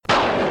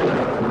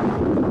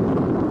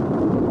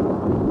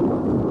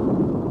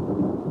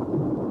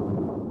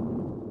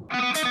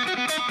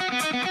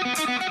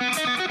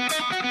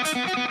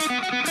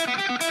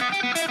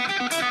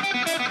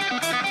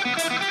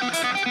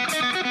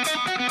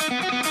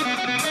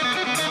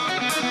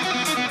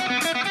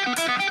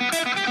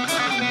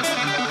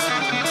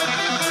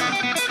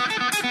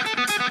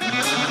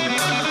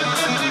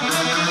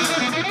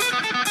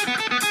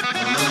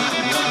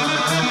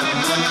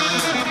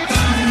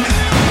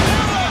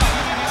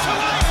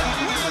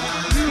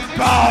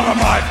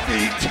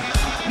feet.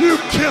 You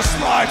kiss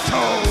my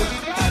toes.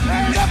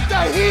 And up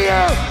to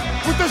here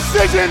with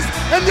decisions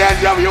in the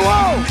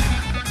NWO.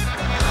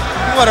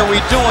 What are we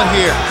doing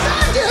here?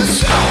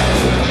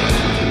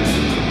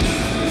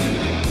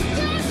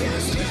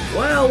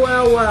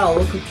 Well,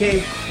 look who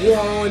came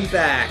crawling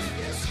back.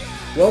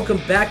 Welcome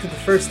back to the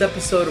first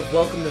episode of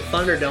Welcome to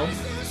Thunderdome.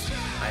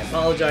 I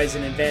apologize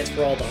in advance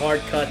for all the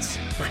hard cuts,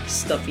 my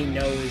stuffy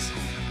nose,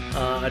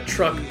 a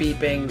truck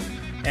beeping,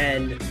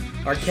 and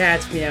our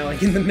cats meowing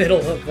in the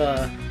middle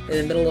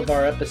of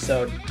our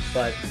episode.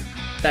 But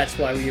that's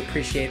why we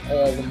appreciate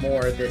all the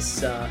more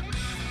this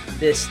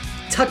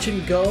touch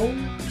and go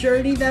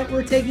journey that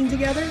we're taking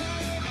together.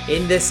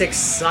 In this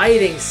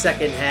exciting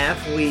second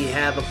half, we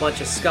have a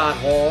bunch of Scott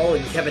Hall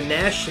and Kevin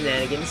Nash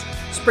shenanigans,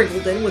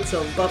 sprinkled in with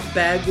some Buff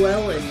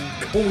Bagwell and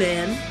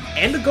Conan,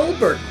 and a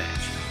Goldberg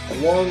match,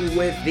 along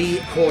with the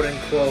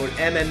quote-unquote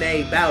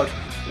MMA bout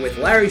with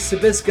Larry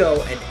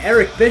Zbyszko and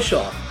Eric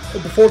Bischoff.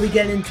 But before we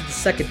get into the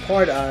second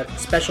part, a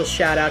special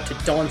shout out to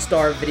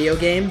Dawnstar Video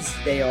Games.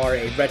 They are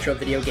a retro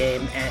video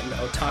game and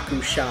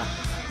otaku shop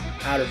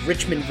out of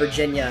Richmond,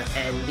 Virginia,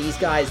 and these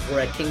guys were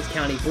at Kings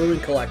County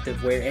Brewing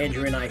Collective, where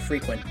Andrew and I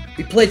frequent.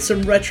 We played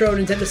some retro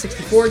Nintendo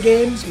 64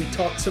 games, we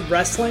talked some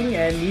wrestling,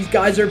 and these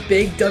guys are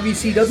big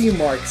WCW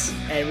marks,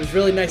 and it was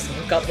really nice to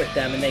hook up with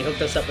them, and they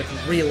hooked us up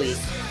with really,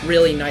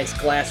 really nice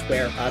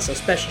glassware. So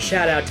special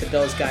shout out to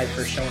those guys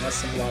for showing us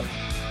some love.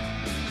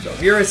 So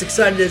if you're as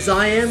excited as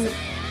I am,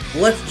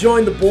 let's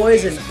join the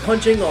boys in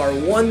punching our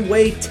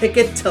one-way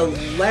ticket to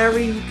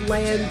Larry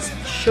Land's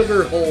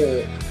Sugar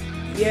Hole.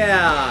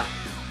 Yeah.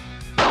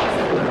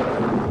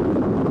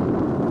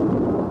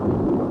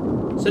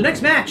 So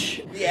next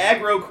match. The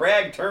aggro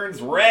crag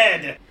turns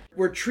red.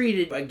 We're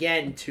treated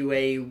again to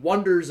a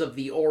Wonders of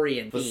the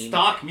Orient The theme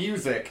stock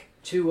music.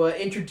 to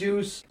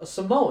introduce a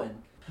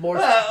Samoan. More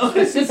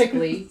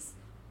specifically,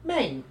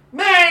 Meng.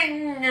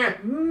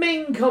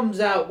 Meng comes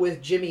out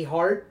with Jimmy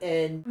Hart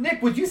and...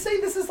 Nick, would you say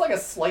this is like a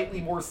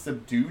slightly more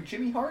subdued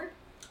Jimmy Hart?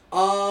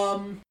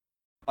 I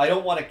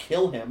don't want to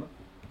kill him.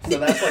 So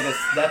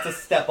that's a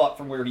step up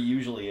from where he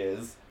usually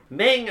is.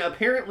 Meng,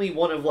 apparently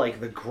one of, like,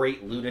 the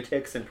great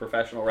lunatics in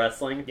professional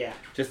wrestling. Yeah.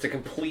 Just a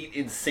complete,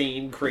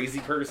 insane, crazy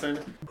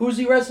person. Who's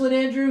he wrestling,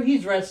 Andrew?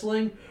 He's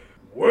wrestling...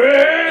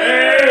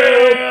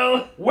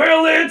 Well,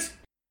 it's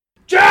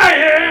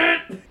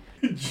Giant!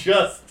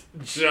 Just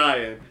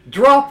Giant.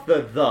 Drop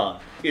the.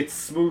 It's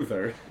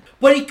smoother.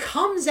 But he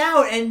comes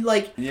out and,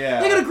 like,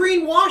 Yeah. they got a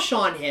green wash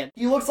on him.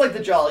 He looks like the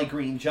Jolly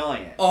Green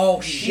Giant. Oh,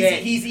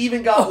 shit. He's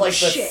even got, the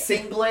shit.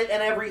 singlet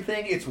and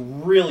everything. It's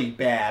really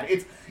bad.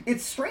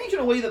 It's strange in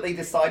a way that they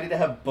decided to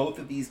have both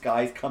of these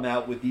guys come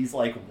out with these,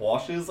 like,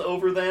 washes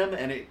over them,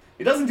 and it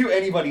doesn't do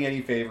anybody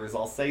any favors,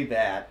 I'll say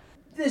that.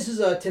 This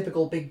is a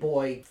typical big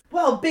boy.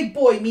 Well, big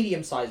boy,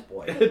 medium-sized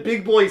boy.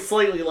 Big boy,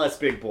 slightly less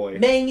big boy.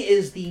 Meng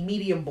is the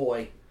medium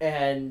boy,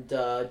 and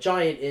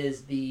Giant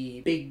is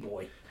the big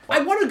boy.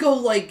 I want to go,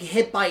 like,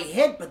 hit by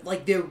hit, but,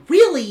 like, there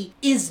really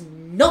is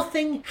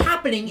nothing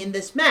happening in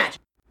this match.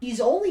 He's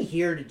only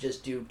here to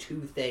just do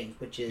two things,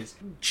 which is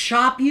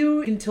chop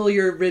you until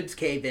your ribs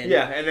cave in.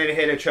 Yeah, and then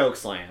hit a choke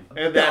slam.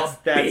 And that's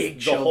big the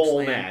choke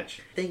whole slam.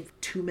 match. I think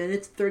 2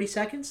 minutes, 30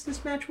 seconds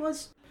this match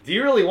was? Do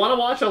you really want to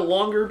watch a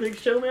longer Big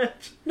Show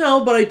match?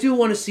 No, but I do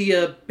want to see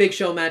a Big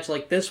Show match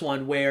like this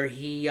one, where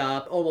he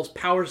almost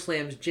power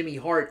slams Jimmy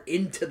Hart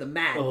into the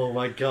mat. Oh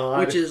my god.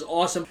 Which is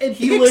awesome. And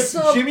he lifts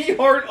Jimmy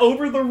Hart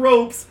over the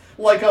ropes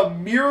like a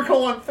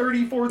Miracle on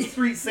 34th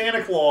Street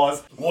Santa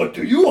Claus. What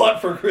do you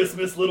want for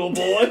Christmas, little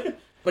boy?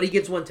 But he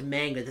gives one to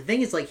Meng. But the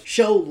thing is, like,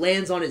 Show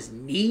lands on his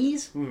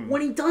knees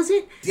when he does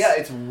it. Yeah,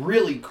 it's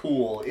really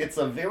cool. It's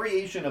a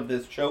variation of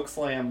this choke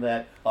slam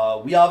that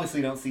we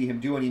obviously don't see him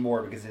do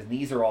anymore because his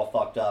knees are all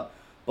fucked up.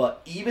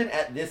 But even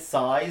at this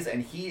size,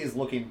 and he is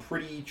looking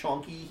pretty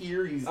chunky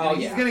here, he's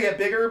going to get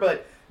bigger,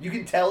 but you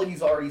can tell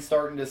he's already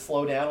starting to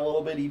slow down a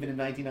little bit, even in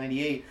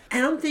 1998.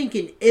 And I'm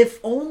thinking,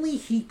 if only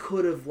he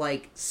could have,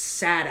 like,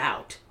 sat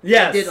out.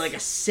 Yes. Did, like, a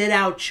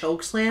sit-out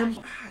choke slam.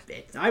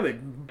 I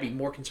would be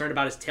more concerned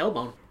about his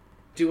tailbone.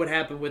 Do what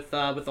happened with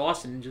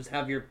Austin and just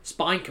have your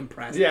spine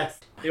compressed. Yes,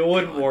 it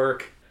wouldn't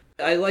work.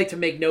 I like to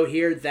make note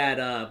here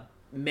that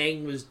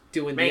Meng was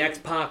doing the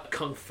X-Pac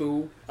Kung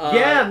Fu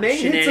Meng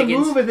hits a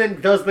move and then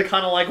does the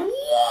kind of like,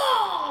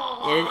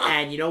 whoa!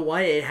 And you know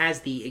what? It has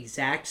the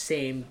exact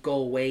same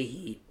go-away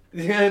heat.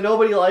 Yeah,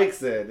 nobody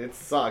likes it. It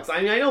sucks.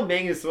 I mean, I know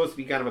Meng is supposed to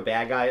be kind of a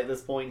bad guy at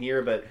this point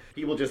here, but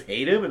people just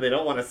hate him and they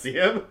don't want to see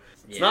him.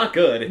 It's not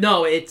good.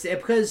 No, it's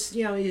because,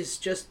 you know, he's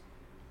just...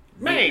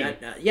 Meng!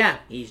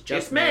 He's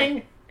just it's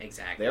Meng.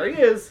 Exactly. There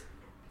he is.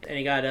 And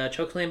he got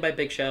chokeslammed by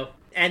Big Show,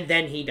 and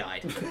then he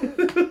died.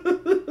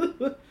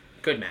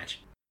 Good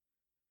match.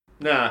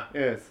 Nah,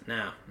 it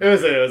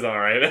was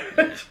alright.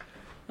 Yeah.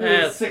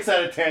 It was 6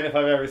 out of 10 if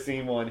I've ever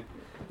seen one.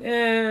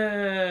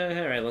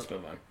 Alright, let's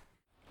move on.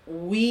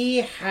 we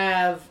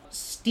have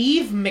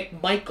Steve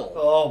McMichael.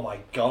 Oh my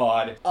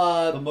god.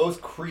 Uh, The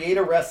most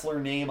creative wrestler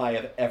name I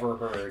have ever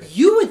heard.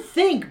 You would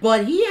think,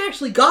 but he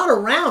actually got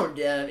around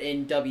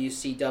in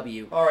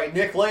WCW. Alright,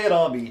 Nick, lay it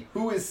on me.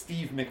 Who is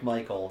Steve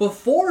McMichael?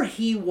 Before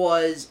he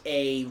was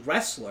a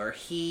wrestler,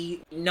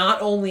 he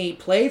not only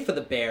played for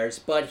the Bears,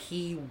 but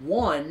he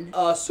won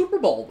a Super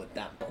Bowl with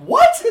them.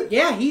 What?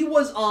 Yeah, he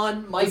was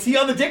on Mike. Is he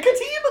on the Dicka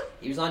team?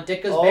 He was on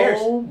Ditka's Bears.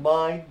 Oh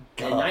my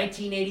The god.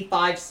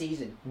 1985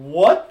 season.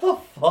 What the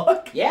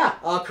fuck? Yeah,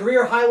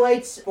 career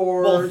highlights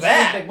for Well,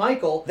 that- Steve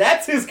McMichael.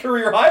 That's his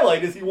career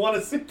highlight, is he won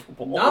a Super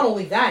Bowl. Not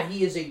only that,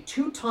 he is a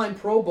two-time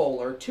Pro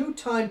Bowler,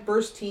 two-time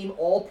first-team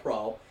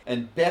All-Pro.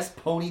 And best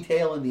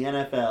ponytail in the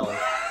NFL.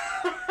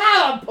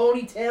 A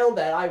ponytail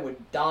that I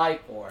would die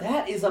for.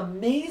 That is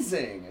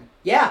amazing.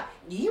 Yeah,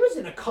 he was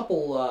in a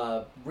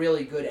couple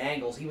really good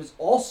angles. He was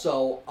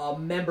also a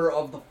member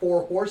of the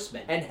Four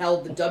Horsemen and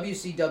held the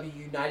WCW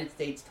United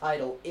States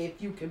title, if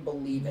you can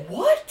believe it.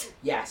 What?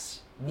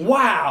 Yes.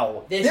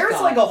 Wow. This There's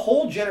guy. like a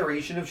whole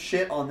generation of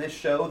shit on this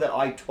show that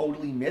I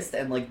totally missed,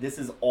 and like this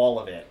is all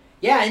of it.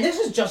 Yeah, and this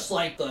is just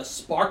like the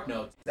spark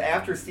notes.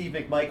 After Steve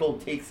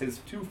McMichael takes his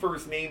two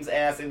first names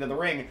ass into the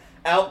ring,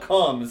 out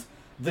comes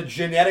the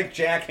genetic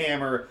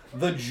jackhammer,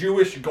 the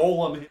Jewish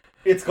golem.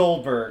 It's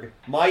Goldberg,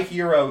 my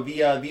hero,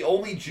 the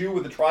only Jew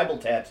with a tribal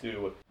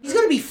tattoo. He's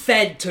gonna be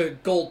fed to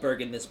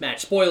Goldberg in this match.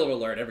 Spoiler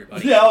alert,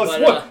 everybody. Yeah,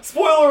 But,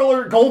 spoiler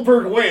alert,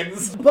 Goldberg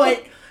wins.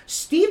 but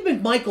Steve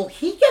McMichael,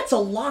 he gets a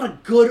lot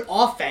of good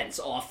offense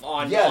off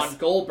on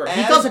Goldberg.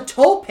 He as- does a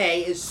tope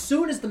as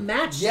soon as the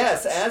match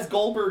Yes, starts. as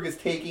Goldberg is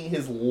taking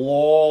his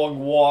long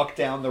walk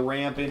down the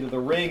ramp into the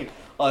ring,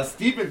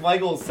 Steve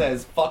McMichael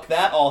says, "Fuck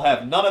that, I'll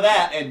have none of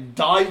that," and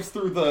dives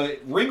through the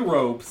ring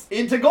ropes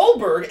into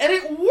Goldberg, and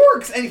it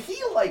works, and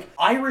he, like,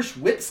 Irish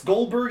whips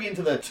Goldberg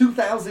into the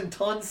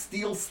 2,000-ton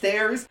steel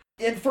stairs,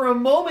 and for a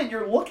moment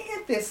you're looking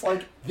at this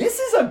like, this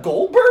is a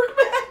Goldberg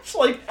match?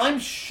 Like, I'm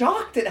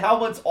shocked at how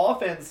much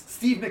offense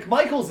Steve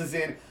McMichaels is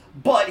in,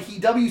 but he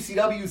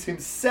WCWs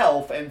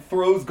himself and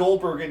throws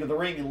Goldberg into the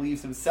ring and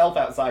leaves himself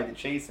outside to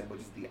chase him,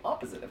 which is the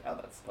opposite of how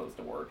that's supposed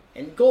to work.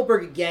 And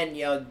Goldberg, again,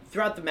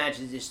 throughout the match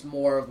is just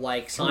more of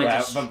like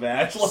signs Throughout the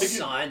match, like-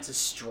 signs of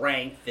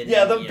strength. And,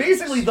 Yeah, you know,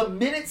 basically the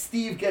minute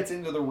Steve gets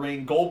into the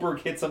ring,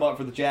 Goldberg hits him up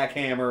for the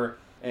jackhammer,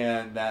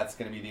 and that's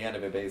going to be the end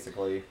of it,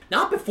 basically.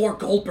 not before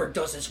Goldberg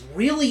does this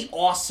really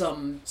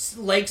awesome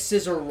leg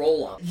scissor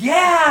roll up.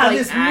 Yeah, Like,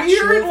 this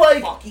actual weird,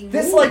 like, fucking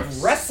this, like, moves.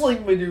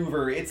 wrestling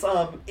maneuver. It's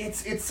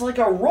like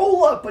a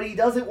roll-up, but he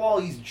does it while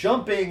he's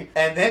jumping,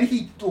 and then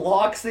he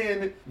locks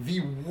in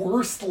the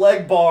worst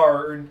leg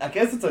bar, or I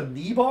guess it's a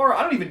knee bar?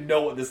 I don't even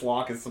know what this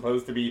lock is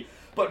supposed to be.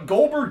 But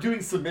Goldberg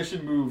doing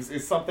submission moves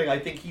is something I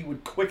think he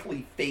would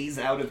quickly phase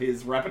out of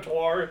his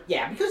repertoire.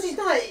 Yeah, because he's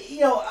not, He's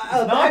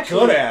not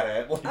good at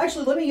it. Like,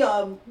 Actually,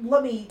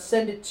 let me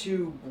send it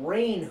to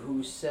Brain,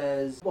 who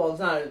says, well, it's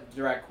not a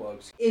direct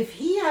quote. If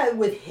he had,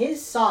 with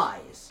his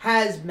size,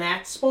 has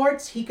mat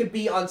smarts, he could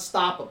be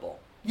unstoppable.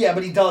 yeah,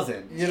 but he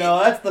doesn't. You know,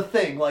 that's the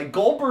thing. Like,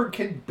 Goldberg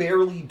can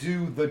barely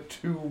do the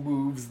two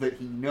moves that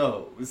he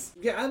knows.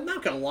 Yeah, I'm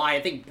not gonna lie.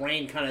 I think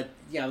Brain kind of,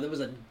 there was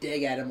a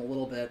dig at him a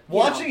little bit.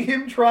 Watching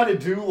him try to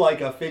do like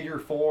a figure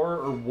four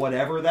or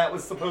whatever that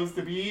was supposed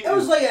to be. It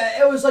was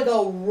like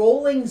a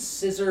rolling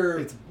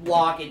scissor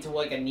block into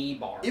like a knee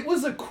bar. It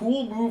was a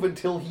cool move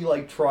until he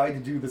like tried to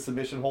do the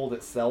submission hold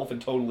itself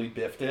and totally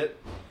biffed it.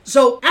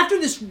 So after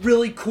this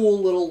really cool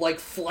little like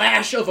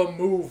flash of a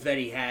move that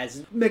he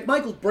has,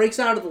 McMichael breaks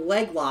out of the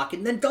leg lock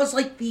and then does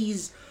like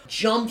these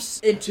jumps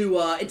into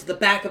the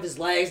back of his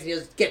legs, and he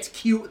just gets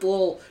cute with the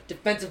little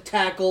defensive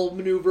tackle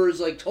maneuvers,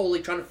 like totally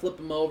trying to flip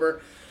him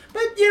over.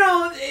 But,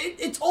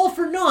 it's all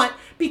for naught,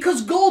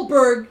 because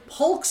Goldberg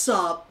hulks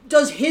up,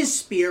 does his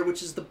spear,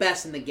 which is the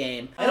best in the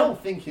game. I don't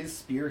think his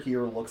spear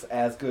here looks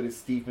as good as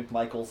Steve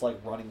McMichael's like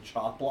running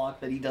chop block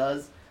that he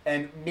does.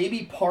 And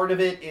maybe part of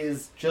it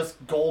is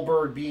just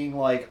Goldberg being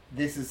like,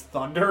 this is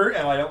thunder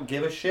and I don't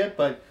give a shit,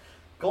 but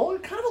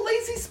kind of a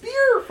lazy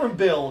spear from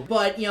Bill.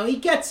 But, he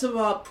gets him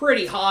up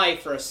pretty high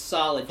for a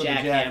solid For the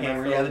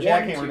jackhammer. Yeah, the for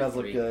jackhammer 1, 2, does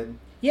look 3. good.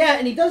 Yeah,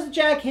 and he does the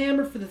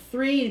jackhammer for the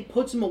 3, and he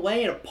puts him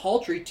away in a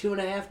paltry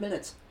 2.5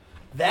 minutes.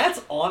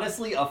 That's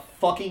honestly a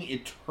fucking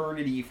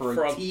eternity for a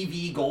From-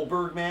 TV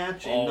Goldberg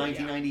match in Oh, yeah.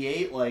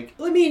 1998. Like,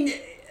 I mean,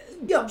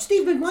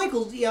 Steve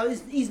McMichael,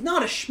 he's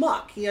not a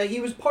schmuck. He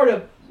was part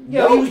of,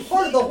 No, he was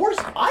part of the horse.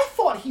 I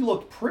thought he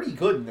looked pretty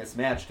good in this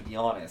match, to be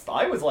honest.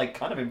 I was like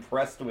kind of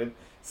impressed with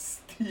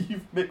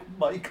Steve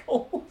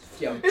McMichael.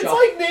 It's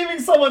like naming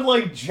someone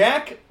like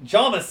Jack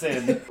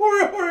Jamison,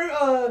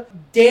 or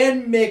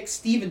Dan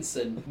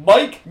McStevenson.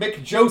 Mike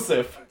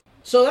McJoseph.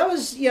 So that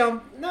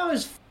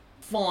was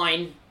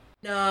fine.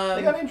 They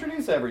gotta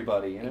introduce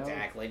everybody, you know?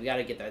 Exactly. We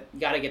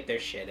gotta get their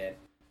shit in.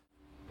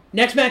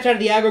 Next match out of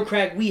the Aggro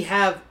Crag, we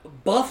have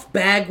Buff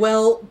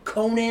Bagwell,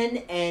 Conan,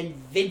 and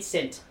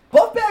Vincent.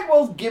 Buff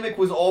Bagwell's gimmick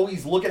was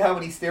always, look at how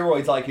many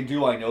steroids I can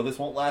do. I know this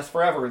won't last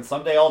forever, and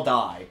someday I'll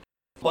die.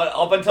 But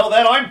up until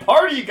then, I'm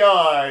party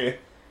guy.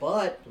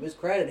 but to his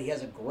credit, he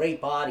has a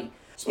great body.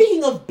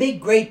 Speaking of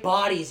big, great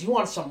bodies, you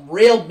want some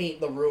real meat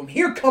in the room.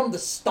 Here come the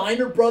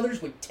Steiner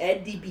brothers with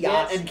Ted DiBiase.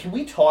 Yeah, and can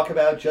we talk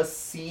about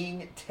just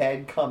seeing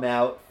Ted come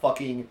out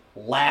fucking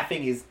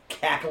laughing his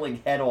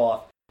cackling head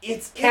off?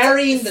 It's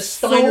carrying the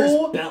Steiner's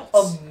so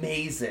belts.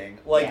 Amazing.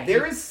 Like, Yeah,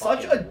 there he is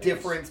such a fucking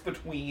difference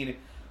between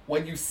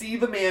when you see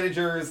the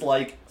managers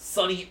like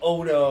Sonny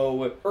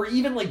Ono or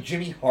even like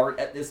Jimmy Hart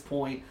at this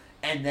point,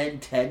 and then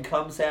Ted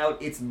comes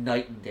out, it's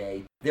night and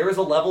day. There is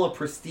a level of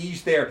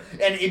prestige there,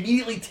 and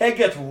immediately Ted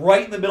gets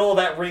right in the middle of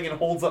that ring and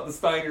holds up the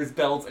Steiner's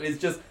belts and is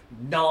just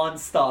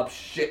non-stop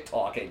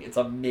shit-talking. It's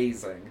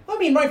amazing. I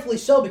mean, rightfully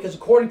so, because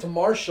according to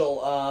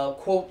Marshall,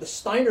 quote, the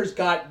Steiners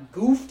got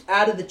goofed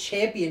out of the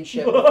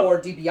championship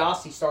before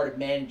DiBiase started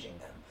managing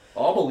them.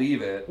 I'll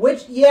believe it.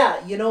 Which,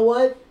 yeah, you know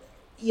what?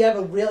 You have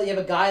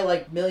a guy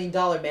like $1 Million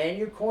Man in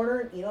your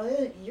corner, you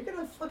know, you're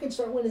gonna fucking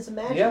start winning some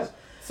matches. Yeah.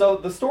 So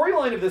the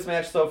storyline of this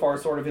match so far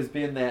sort of has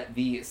been that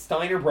the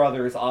Steiner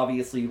brothers,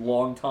 obviously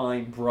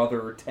longtime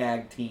brother,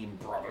 tag team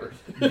brother,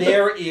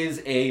 there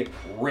is a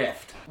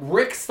rift.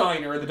 Rick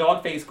Steiner, the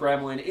dog-faced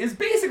gremlin, is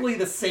basically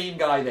the same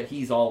guy that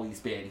he's always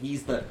been.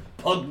 He's the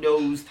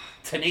pug-nosed,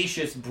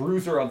 tenacious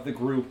bruiser of the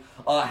group.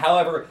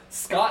 However,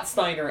 Scott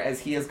Steiner,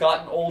 as he has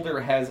gotten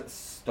older, has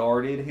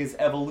started his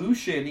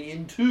evolution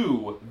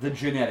into the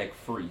genetic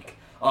freak.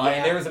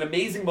 And there is an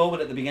amazing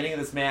moment at the beginning of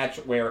this match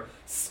where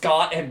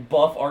Scott and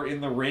Buff are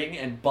in the ring,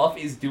 and Buff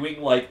is doing,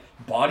 like,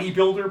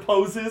 bodybuilder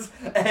poses,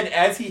 and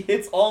as he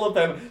hits all of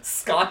them,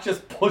 Scott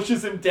just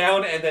pushes him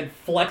down and then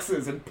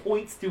flexes and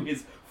points to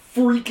his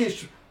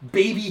freakish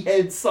baby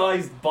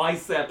head-sized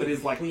bicep and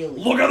is like,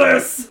 look at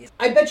this!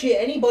 I bet you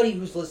anybody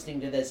who's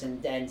listening to this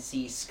and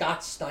sees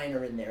Scott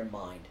Steiner in their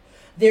mind,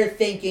 they're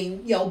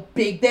thinking, you know,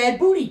 big bad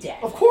booty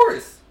dad. Of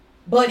course!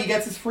 But he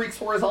gets his freaks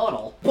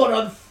horizontal. But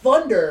on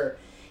Thunder,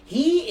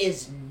 he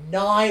is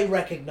nigh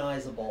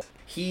recognizable.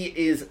 He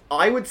is,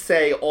 I would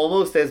say,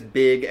 almost as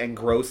big and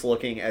gross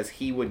looking as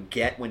he would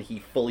get when he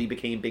fully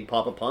became Big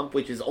Papa Pump,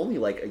 which is only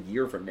like a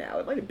year from now.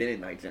 It might have been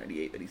in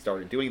 1998 that he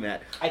started doing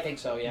that. I think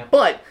so, yeah.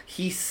 But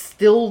he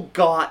still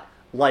got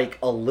like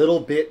a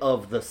little bit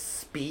of the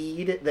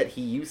speed that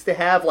he used to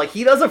have. Like,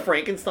 he does a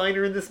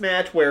Frankensteiner in this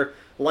match where,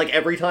 like,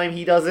 every time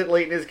he does it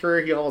late in his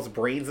career, he almost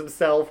brains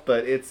himself,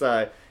 but it's,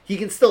 he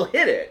can still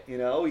hit it, you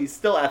know? He's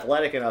still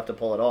athletic enough to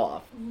pull it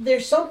off.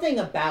 There's something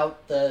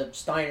about the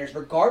Steiners,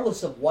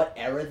 regardless of what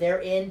era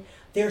they're in,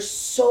 they're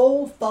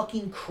so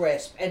fucking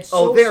crisp and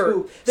so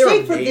smooth. They're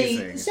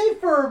amazing. Save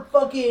for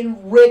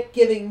fucking Rick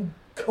giving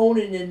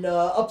Conan an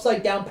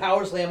upside-down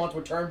power slam onto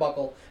a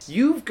turnbuckle.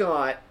 You've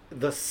got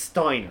the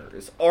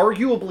Steiners,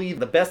 arguably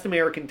the best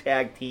American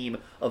tag team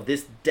of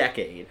this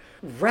decade,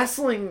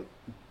 wrestling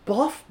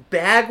Buff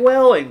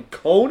Bagwell and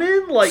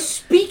Conan? Like,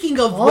 speaking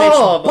of which,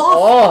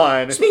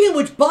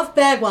 Buff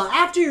Bagwell,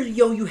 after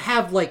you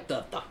have like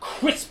the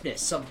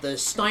crispness of the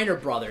Steiner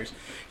brothers,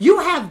 you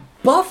have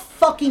Buff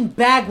fucking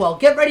Bagwell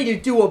get ready to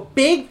do a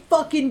big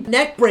fucking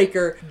neck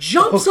breaker,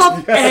 jumps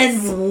up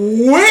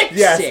and whips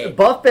it.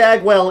 Buff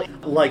Bagwell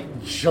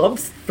like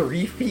jumps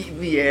 3 feet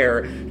in the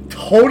air,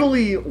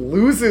 totally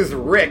loses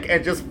Rick,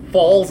 and just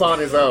falls on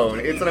his own.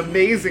 It's an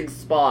amazing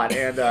spot,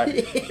 and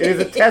it is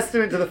a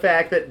testament to the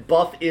fact that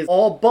Buff is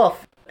all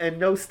buff and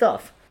no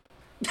stuff.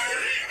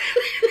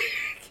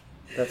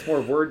 That's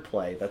more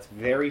wordplay. That's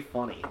very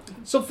funny.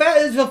 So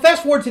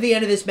fast forward to the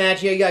end of this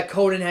match. You got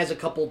Conan has a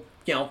couple,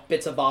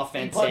 bits of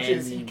offense. He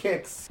punches, he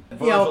kicks.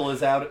 Virgil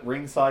is out at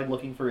ringside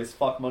looking for his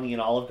fuck money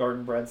and Olive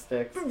Garden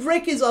breadsticks.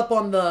 Rick is up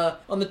on the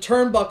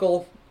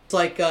turnbuckle. It's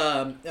like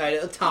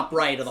top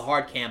right of the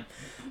hard cam.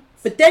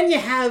 But then you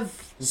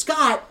have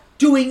Scott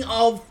doing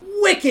a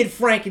wicked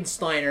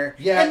Frankensteiner.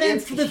 Yeah, and then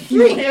for the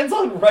three hands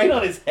right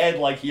on his head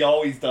like he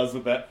always does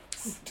with that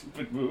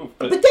stupid move.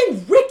 But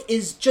then Rick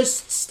is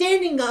just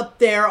standing up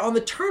there on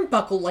the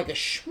turnbuckle like a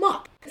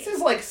schmuck. This is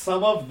like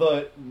some of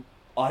the,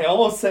 I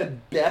almost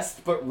said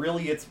best, but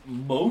really it's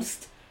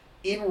most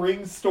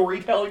in-ring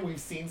storytelling we've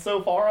seen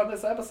so far on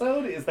this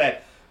episode, is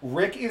that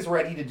Rick is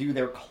ready to do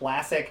their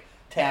classic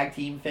tag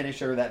team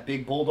finisher, that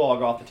big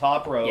bulldog off the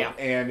top rope,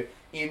 and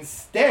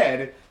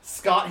instead,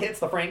 Scott hits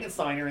the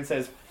Frankensteiner and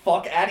says,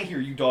 fuck out of here,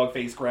 you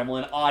dog-faced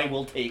gremlin, I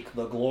will take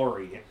the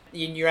glory.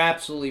 And you're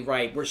absolutely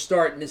right. We're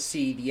starting to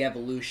see the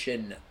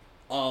evolution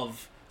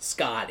of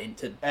Scott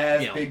into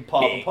as Big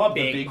Papa Pump,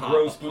 the big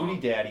gross booty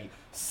daddy.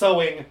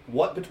 Sewing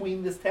what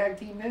between this tag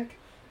team, Nick?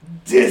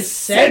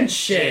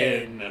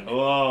 Dissension.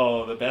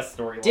 Oh, the best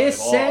storyline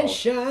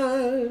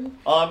Dissension.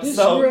 of all.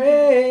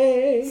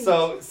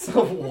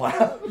 So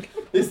wow.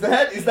 Is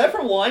that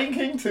from Lion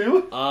King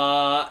too?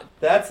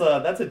 That's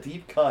a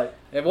deep cut.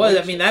 It was.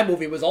 I mean, that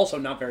movie was also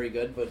not very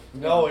good, but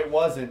no, it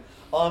wasn't.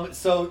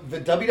 So the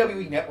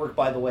WWE Network,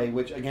 by the way,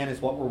 which again is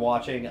what we're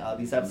watching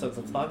these episodes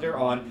of Thunder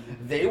on,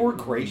 they were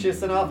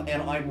gracious enough,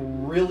 and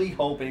I'm really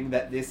hoping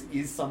that this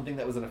is something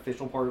that was an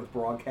official part of the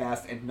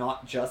broadcast and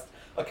not just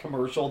a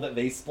commercial that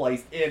they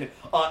spliced in.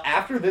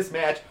 After this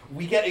match,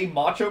 we get a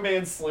Macho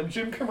Man Slim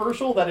Jim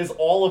commercial that is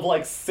all of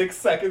like 6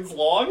 seconds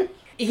long.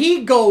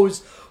 He goes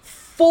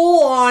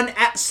full on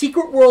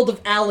Secret World of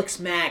Alex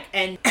Mack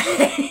and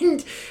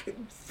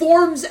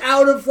forms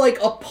out of like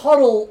a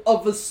puddle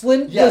of the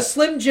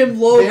Slim Jim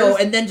logo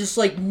and then just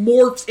like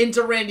morphs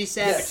into Randy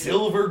Savage.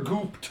 Silver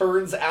goop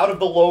turns out of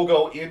the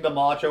logo into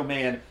Macho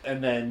Man,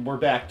 and then we're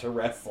back to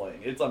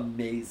wrestling. It's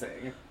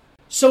amazing.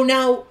 So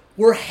now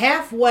we're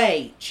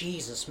halfway.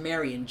 Jesus,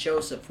 Mary and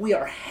Joseph. We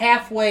are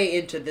halfway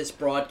into this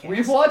broadcast.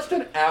 We've watched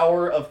an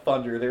hour of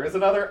Thunder. There is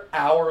another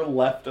hour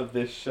left of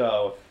this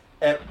show,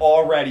 and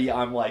already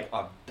I'm like,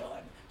 I'm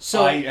done.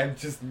 So I am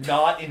just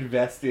not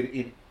invested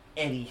in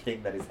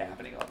anything that is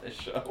happening on this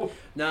show.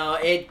 No,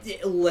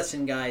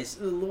 listen, guys,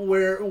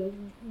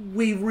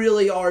 we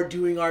really are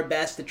doing our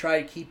best to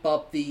try to keep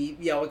up the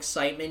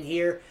excitement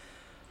here.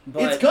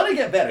 But it's gonna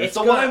get better.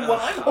 So what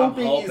I'm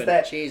hoping is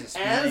that Jesus,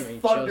 as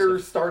Thunder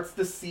starts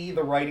to see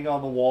the writing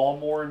on the wall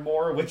more and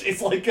more, which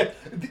is like,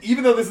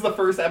 even though this is the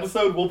first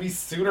episode, will be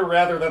sooner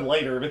rather than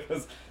later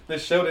because the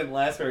show didn't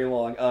last very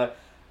long.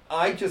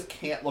 I just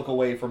can't look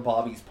away from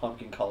Bobby's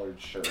pumpkin-colored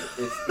shirt.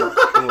 It's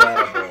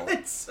incredible.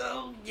 It's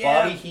so,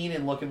 yeah. Bobby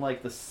Heenan looking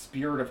like the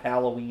spirit of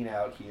Halloween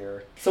out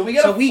here. So we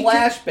get a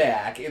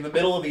flashback in the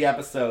middle of the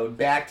episode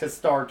back to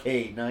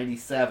Starrcade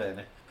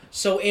 97.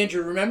 So,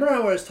 Andrew, remember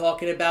how I was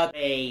talking about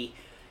a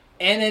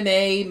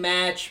MMA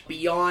match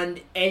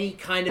beyond any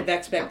kind of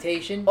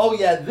expectation? Oh,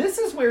 yeah. This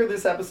is where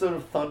this episode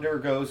of Thunder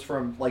goes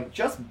from, like,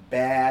 just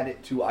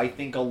bad to, I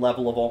think, a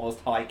level of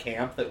almost high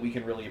camp that we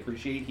can really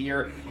appreciate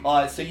here.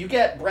 So you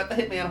get Bret the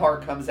Hitman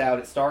Hart comes out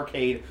at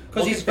Starrcade.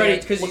 Because he's going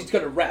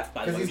to ref,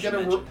 by the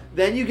way.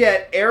 Then you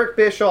get Eric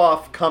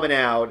Bischoff coming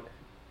out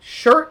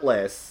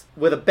shirtless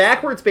with a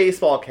backwards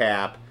baseball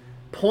cap,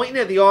 pointing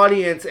at the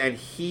audience, and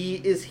he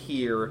is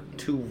here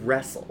to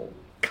wrestle.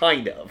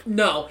 Kind of.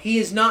 No, he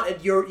is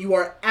not. You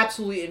are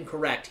absolutely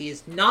incorrect. He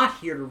is not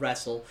here to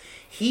wrestle.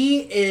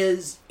 He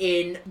is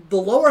in the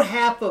lower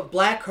half of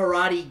black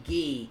karate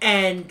gi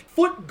and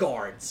foot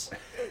guards.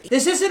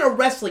 This isn't a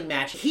wrestling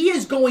match. He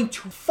is going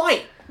to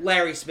fight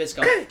Larry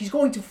Zbyszko. He's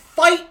going to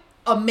fight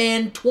a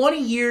man 20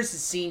 years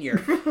his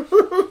senior.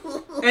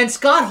 And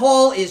Scott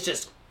Hall is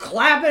just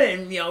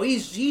clapping and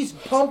he's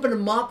pumping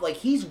him up like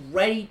he's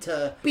ready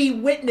to be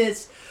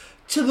witness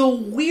to the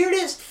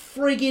weirdest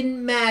friggin'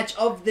 match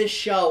of this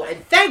show.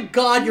 And thank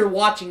God you're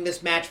watching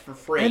this match for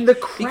free. And the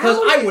crowd, because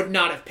I would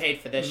not have paid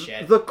for this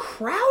shit. The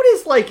crowd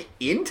is like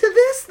into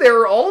this. There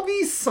are all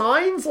these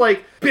signs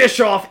like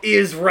Bischoff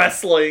is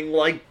wrestling.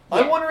 Like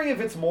I'm wondering if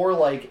it's more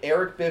like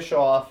Eric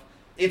Bischoff.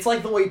 It's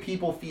like the way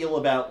people feel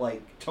about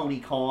like Tony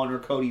Khan or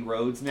Cody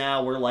Rhodes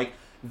now, where like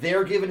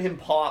they're giving him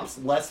pops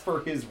less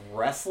for his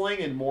wrestling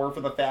and more for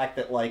the fact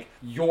that, like,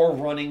 you're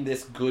running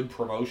this good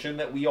promotion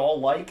that we all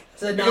like. It's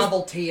the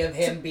novelty of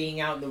him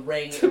being out in the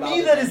ring. To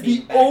me, that is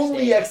the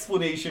only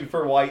explanation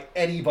for why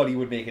anybody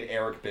would make an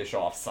Eric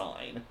Bischoff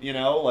sign. You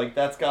know? Like,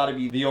 that's gotta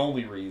be the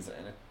only reason.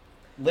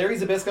 Larry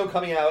Zbyszko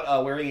coming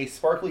out wearing a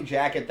sparkly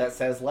jacket that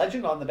says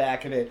Legend on the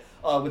back of it,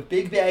 with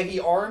big baggy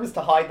arms to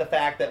hide the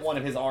fact that one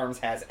of his arms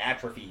has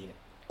atrophied.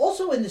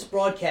 Also in this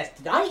broadcast,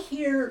 did I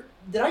hear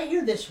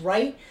this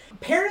right?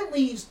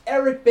 Apparently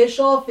Eric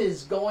Bischoff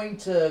is going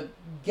to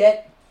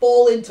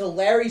fall into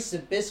Larry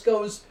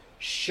Zbyszko's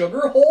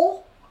sugar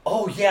hole.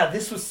 Oh yeah,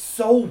 this was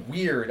so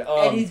weird.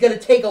 And he's going to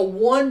take a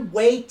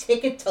one-way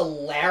ticket to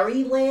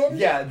Larry Land?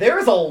 Yeah,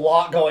 there's a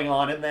lot going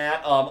on in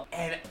that.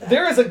 And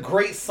there is a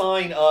great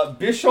sign,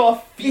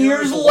 Bischoff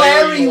fears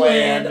Larry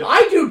Land.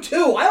 I do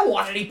too. I don't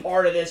want any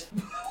part of this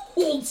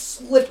old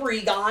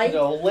slippery guy.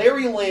 No,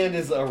 Larry Land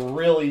is a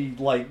really,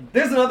 like...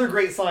 There's another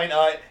great sign,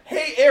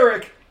 hey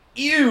Eric,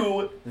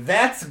 ew,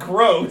 that's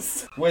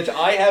gross. Which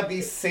I have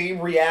the same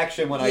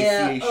reaction when I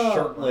see a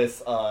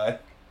shirtless,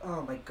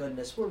 Oh my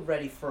goodness, we're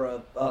ready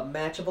for a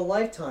match of a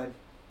lifetime.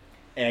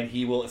 And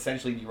he will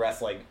essentially be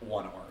wrestling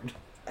one-armed.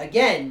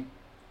 Again,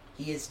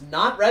 he is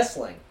not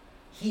wrestling.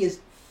 He is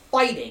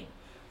fighting.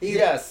 He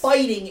is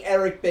fighting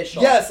Eric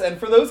Bischoff. Yes, and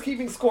for those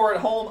keeping score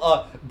at home,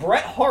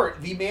 Bret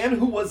Hart, the man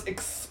who was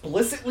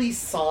explicitly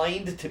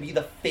signed to be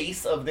the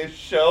face of this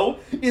show,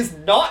 is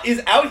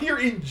out here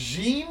in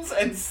jeans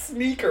and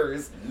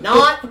sneakers.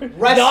 Not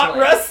wrestling. Not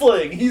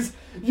wrestling.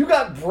 You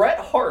got Bret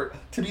Hart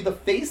to be the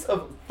face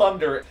of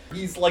Thunder.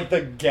 He's like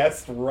the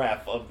guest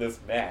ref of this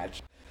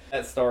match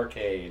at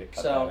Starrcade.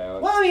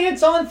 Well, I mean,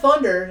 it's on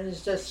Thunder.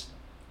 It's just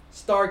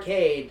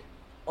Starrcade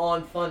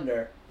on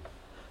Thunder.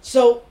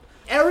 So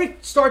Eric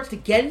starts to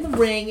get in the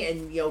ring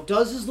and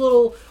does his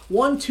little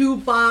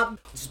 1-2 bop.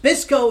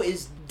 Zbyszko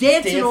is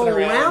dancing all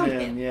around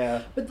him.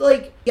 Yeah. But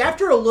like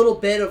after a little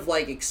bit of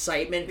like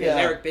excitement because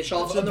Eric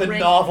Bischoff's in the ring, the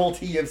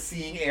novelty of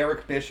seeing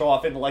Eric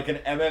Bischoff in like an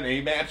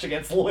MMA match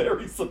against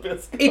Larry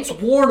Zbyszko, it's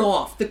worn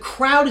off. The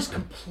crowd is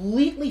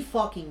completely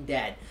fucking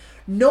dead.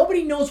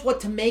 Nobody knows what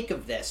to make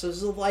of this.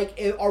 It's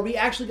like, are we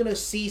actually going to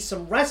see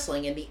some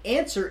wrestling? And the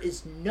answer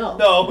is no.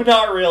 No,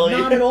 not really.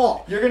 Not at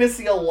all. You're going to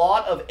see a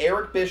lot of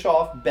Eric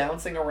Bischoff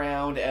bouncing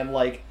around and,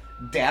 like,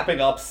 dapping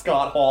up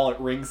Scott Hall at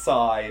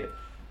ringside,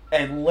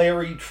 and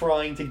Larry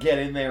trying to get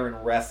in there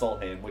and wrestle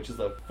him, which is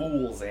a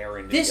fool's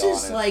errand. This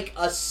is like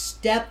a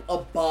step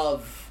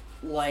above,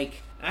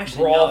 like,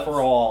 Actually, brawl no,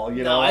 for all.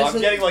 You know, I'm it's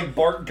getting like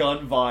Bart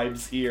Gunn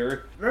vibes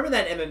here. Remember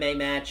that MMA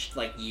match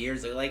like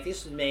years ago? Like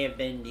this may have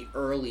been the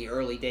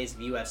early days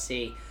of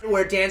UFC,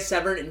 where Dan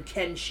Severn and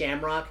Ken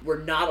Shamrock were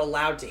not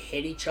allowed to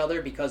hit each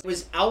other because it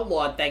was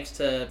outlawed thanks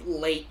to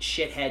late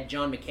shithead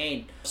John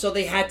McCain. So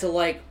they had to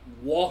like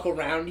walk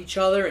around each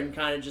other and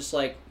kind of just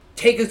like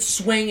take a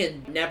swing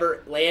and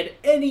never land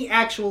any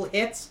actual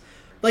hits.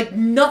 Like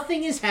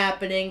nothing is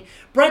happening.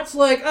 Brett's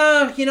like,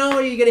 are you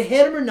gonna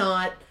hit him or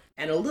not?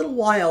 And a little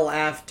while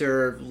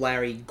after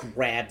Larry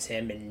grabs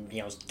him and,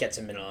 gets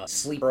him in a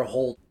sleeper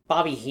hold,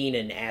 Bobby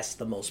Heenan asks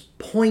the most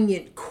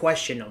poignant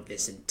question of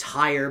this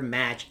entire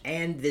match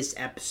and this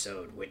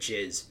episode, which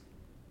is,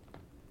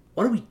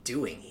 what are we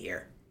doing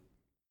here?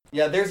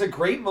 Yeah, there's a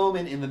great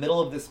moment in the middle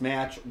of this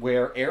match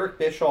where Eric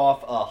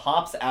Bischoff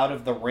hops out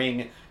of the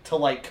ring to,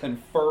 like,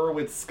 confer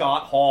with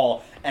Scott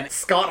Hall, and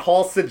Scott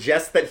Hall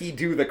suggests that he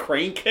do the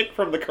crane kick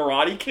from the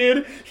Karate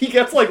Kid. He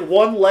gets, like,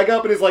 one leg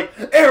up and is like,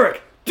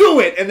 Eric!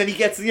 Do it! And then he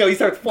gets, he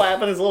starts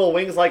flapping his little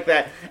wings like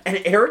that.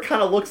 And Eric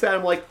kind of looks at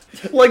him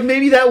like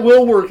maybe that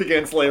will work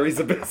against Larry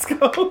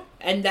Zbyszko.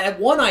 And that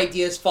one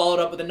idea is followed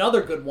up with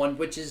another good one,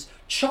 which is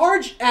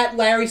charge at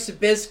Larry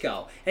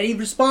Zbyszko. And he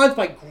responds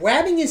by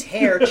grabbing his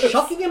hair,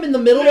 chucking him in the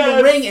middle of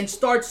the ring, and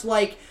starts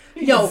like,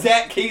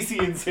 Zach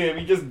Casey's him.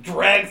 He just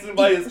drags him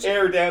by his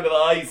hair down to the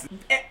ice.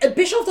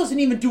 Bischoff doesn't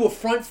even do a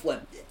front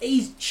flip.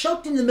 He's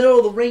chucked in the middle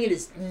of the ring and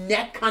his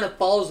neck kind of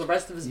follows the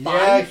rest of his body.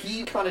 Yeah,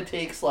 he kind of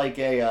takes like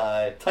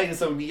a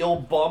Titus O'Neil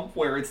bump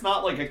where it's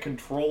not like a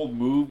controlled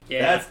move.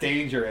 Yeah. That's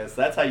dangerous.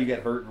 That's how you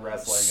get hurt in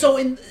wrestling. So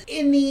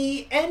in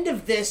the end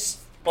of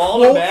this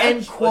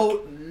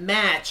quote-unquote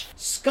match,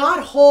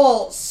 Scott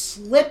Hall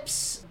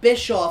slips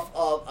Bischoff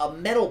a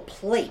metal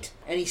plate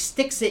and he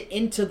sticks it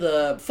into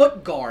the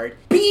foot guard,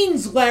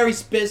 beans Larry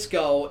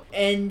Zbyszko,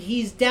 and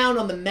he's down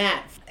on the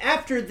mat.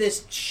 After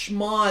this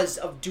schmoz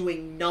of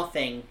doing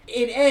nothing,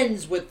 it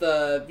ends with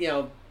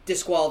the,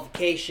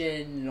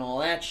 disqualification and all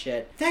that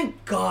shit.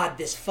 Thank God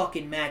this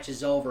fucking match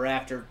is over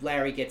after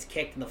Larry gets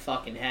kicked in the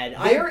fucking head.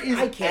 I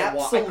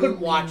couldn't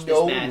watch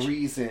this match. No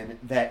reason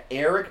that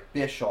Eric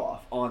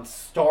Bischoff on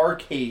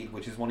Starrcade,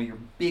 which is one of your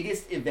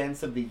biggest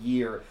events of the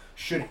year,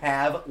 should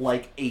have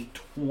like a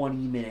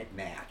 20-minute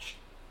match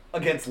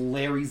against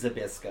Larry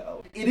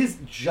Zbyszko. It is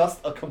just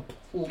a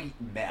complete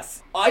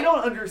mess. I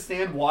don't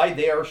understand why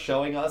they are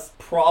showing us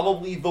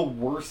probably the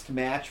worst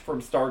match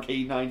from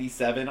Starrcade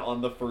 97 on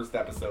the first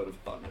episode of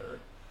Thunder.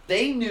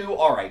 They knew,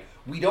 alright,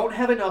 we don't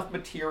have enough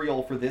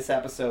material for this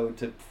episode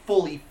to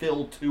fully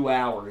fill 2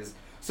 hours,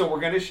 so we're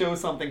going to show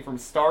something from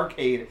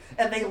Starrcade,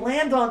 and they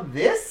land on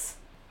this?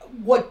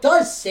 What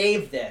does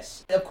save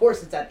this, of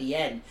course it's at the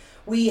end,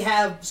 we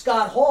have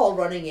Scott Hall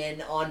running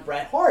in on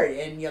Bret Hart,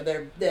 and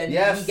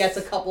he gets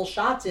a couple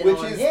shots in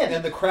on him.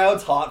 And the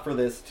crowd's hot for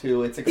this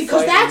too. It's exciting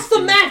because that's the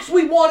match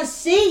we want to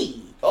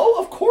see.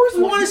 Oh, of course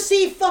we want to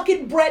see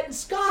fucking Bret and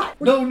Scott.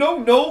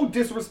 No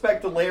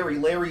disrespect to Larry.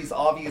 Larry's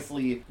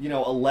obviously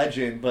a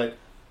legend, but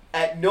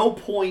at no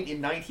point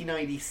in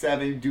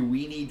 1997 do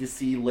we need to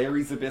see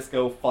Larry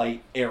Zbyszko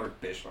fight Eric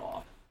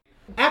Bischoff.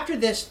 After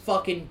this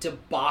fucking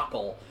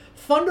debacle,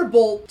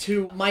 Thunderbolt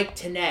to Mike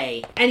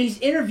Tenay, and he's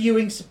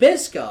interviewing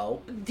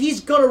Zbyszko. He's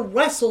gonna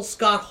wrestle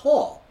Scott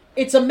Hall.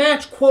 It's a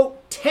match,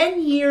 quote,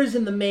 10 years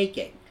in the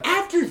making.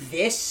 After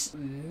this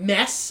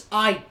mess,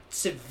 I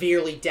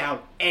severely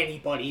doubt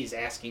anybody is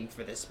asking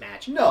for this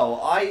match.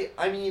 No, I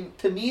mean,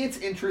 to me it's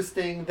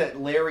interesting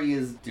that Larry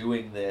is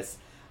doing this.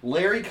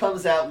 Larry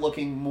comes out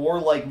looking more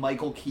like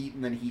Michael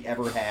Keaton than he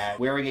ever had,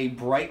 wearing a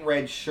bright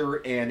red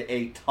shirt and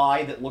a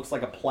tie that looks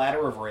like a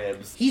platter of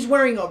ribs. He's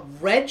wearing a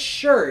red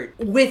shirt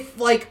with,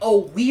 like, a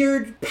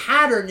weird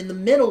pattern in the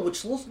middle,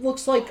 which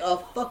looks like a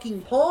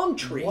fucking palm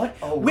tree.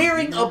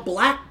 Wearing a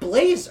black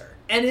blazer.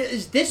 And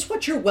is this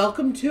what you're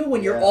welcome to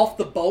when you're off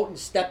the boat and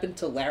step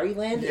into Larry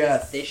Land?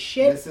 Yes. Is this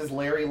shit? This is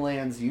Larry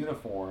Land's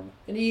uniform.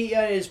 And he,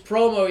 his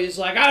promo, he's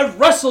like, I've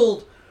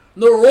wrestled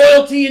the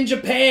royalty in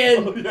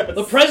Japan,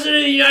 the President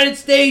of the United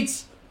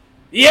States,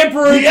 the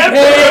Emperor of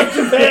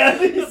Japan,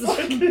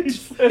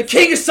 the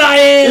King of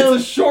Siam.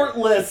 It's a short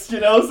list,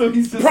 so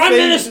he's just Prime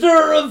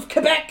Minister of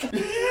Quebec.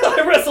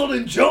 I wrestled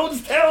in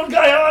Jonestown,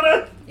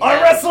 Guyana. Yeah.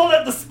 I wrestled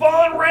at the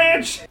Spawn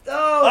Ranch.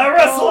 I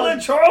wrestled in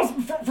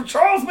for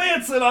Charles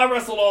Manson. I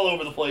wrestled all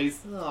over the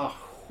place. Oh,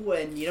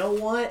 and you know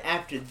what?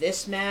 After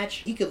this match,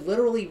 he could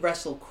literally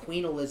wrestle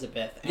Queen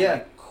Elizabeth, and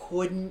I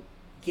couldn't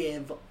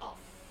give a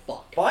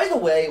fuck. By the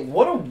way,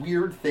 what a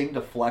weird thing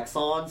to flex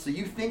on. So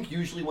you think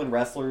usually when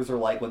wrestlers are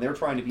like, when they're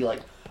trying to be like,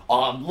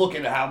 I'm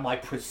looking to have my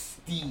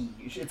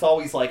prestige, it's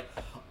always like,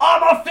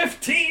 I'm a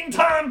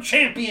 15-time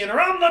champion, or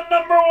I'm the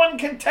 #1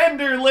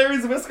 contender. Larry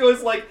Zbyszko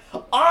is like,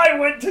 I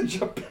went to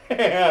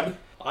Japan.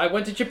 I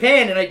went to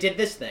Japan and I did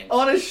this thing.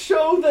 On a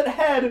show that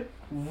had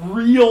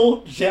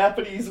real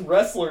Japanese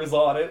wrestlers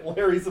on it,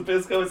 Larry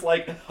Zbyszko is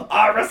like,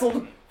 I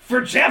wrestled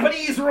for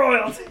Japanese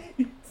royalty.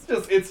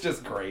 It's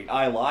just great.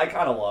 I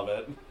kind of love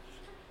it.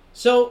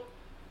 So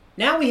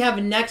now we have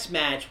a next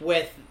match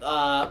with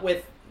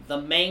the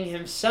the Meng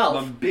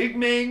himself, The big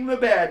Meng, the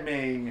bad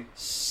Meng.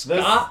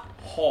 Scott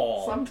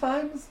Hall.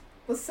 Sometimes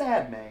the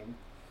sad Meng.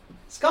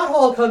 Scott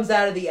Hall comes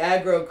out of the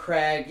aggro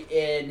crag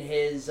in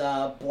his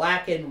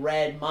black and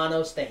red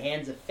Manos the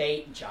Hands of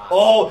Fate job.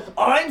 Oh,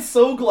 I'm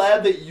so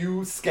glad that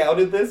you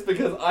scouted this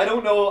because I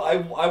don't know,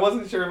 I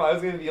wasn't sure if I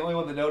was going to be the only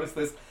one that noticed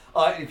this.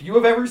 If you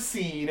have ever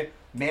seen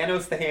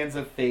Manos the Hands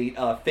of Fate,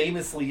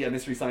 famously a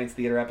Mystery Science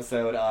Theater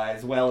episode,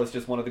 as well as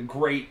just one of the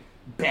great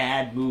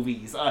bad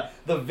movies.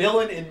 The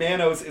villain in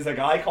Manos is a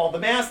guy called the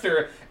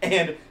Master,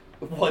 and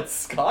what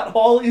Scott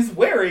Hall is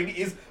wearing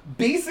is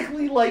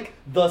basically like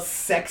the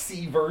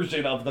sexy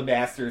version of the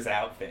Master's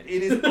outfit.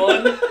 It is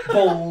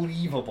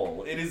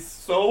unbelievable. It is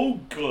so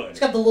good. He's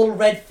got the little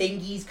red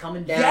thingies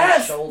coming down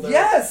his shoulder.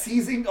 Yes,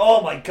 he's in,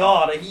 oh my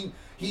god, he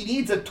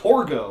needs a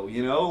Torgo,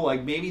 you know?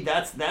 Like, maybe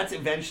that's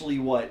eventually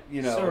what,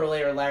 you know... Sooner or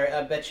later, Larry,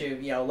 I bet you,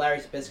 Larry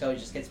Zbyszko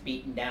just gets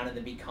beaten down and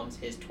then becomes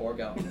his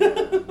Torgo.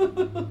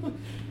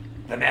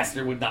 The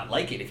Master would not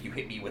like it if you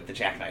hit me with the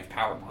jackknife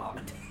powerbomb.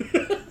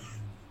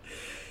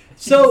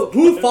 So,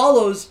 who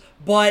follows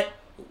but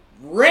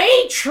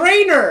Ray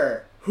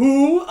Traynor,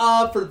 who,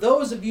 for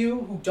those of you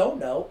who don't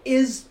know,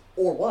 is,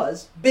 or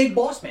was, Big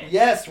Boss Man.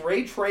 Yes,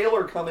 Ray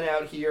Traylor coming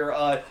out here.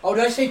 Oh,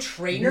 did I say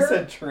Traynor? You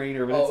said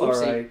Traynor, but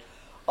it's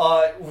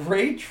alright.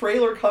 Ray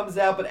Traylor comes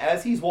out, but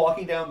as he's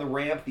walking down the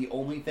ramp, the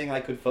only thing I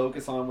could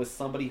focus on was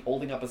somebody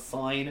holding up a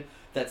sign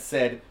that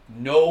said,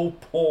 "No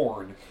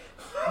porn."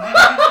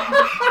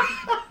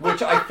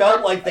 Which I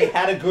felt like they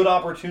had a good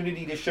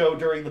opportunity to show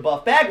during the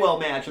Buff Bagwell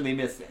match, and they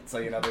missed it. So,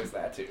 there's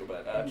that too.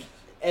 But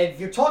if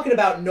you're talking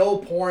about no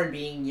porn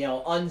being,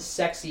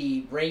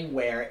 unsexy ring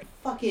wear,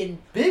 fucking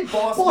Big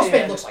Boss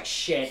Man looks like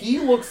shit. He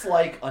looks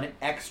like an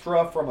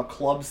extra from a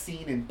club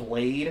scene in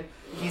Blade.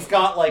 He's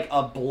got like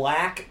a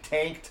black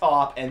tank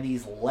top and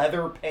these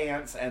leather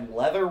pants and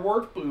leather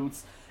work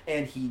boots,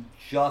 and he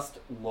just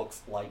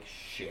looks like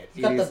shit.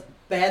 He's got the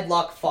Bad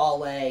Luck Fale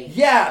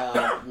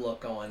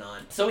look going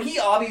on. So he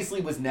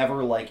obviously was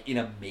never like in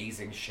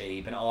amazing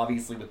shape, and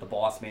obviously with the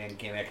Boss Man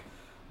gimmick,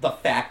 the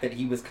fact that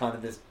he was kind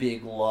of this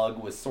big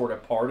lug was sort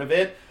of part of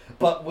it.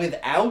 But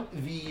without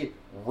the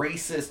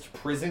racist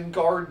prison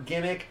guard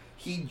gimmick,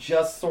 he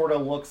just sort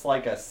of looks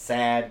like a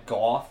sad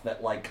goth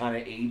that like kind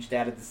of aged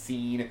out of the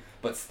scene,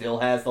 but still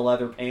has the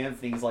leather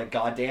pants, and he's like,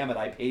 God damn it,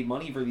 I paid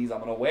money for these, I'm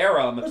gonna wear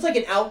them. It was like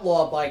an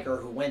outlaw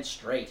biker who went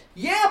straight.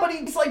 Yeah, but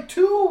he's like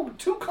too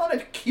kind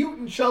of cute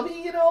and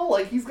chubby,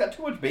 like he's got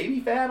too much baby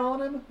fat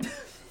on him.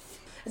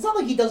 It's not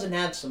like he doesn't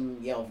have some,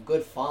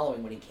 good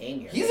following when he came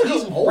here. He's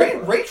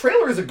Ray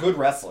Traylor is a good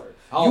wrestler.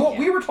 Oh,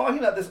 We were talking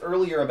about this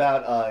earlier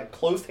about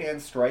closed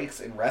hand strikes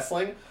in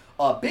wrestling.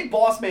 Big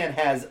Boss Man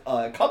has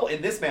a couple,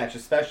 in this match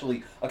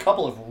especially, a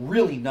couple of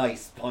really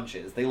nice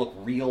punches. They look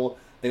real.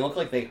 They look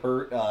like they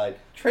hurt.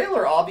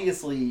 Traylor,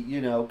 obviously,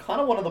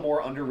 kind of one of the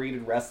more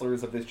underrated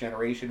wrestlers of this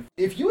generation.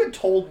 If you had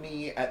told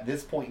me at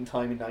this point in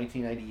time in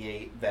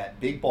 1998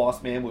 that Big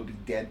Boss Man would be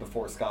dead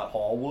before Scott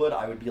Hall would,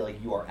 I would be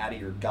like, you are out of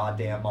your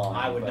goddamn mind.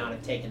 I would not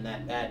have taken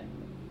that.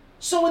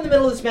 So in the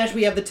middle of this match,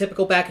 we have the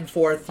typical back and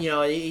forth.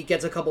 He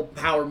gets a couple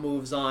power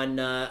moves on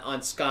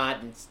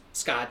Scott, and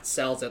Scott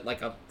sells it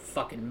like a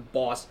fucking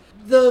boss.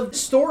 The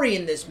story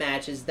in this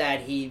match is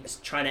that he's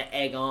trying to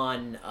egg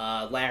on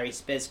Larry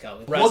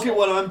Zbyszko. Look at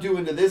what I'm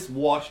doing to this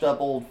washed up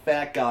old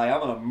fat guy.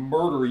 I'm gonna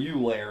murder you,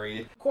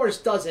 Larry. Of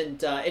course,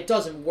 it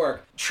doesn't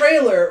work.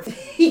 Traylor,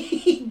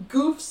 he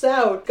goofs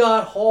out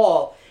Scott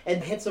Hall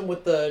and hits him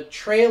with the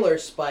trailer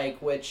spike,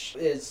 which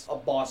is a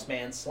Boss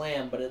Man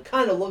slam, but it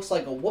kind of looks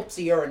like a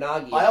whoopsie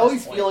uranagi. I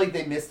always feel like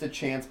they missed a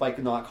chance by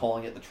not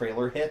calling it the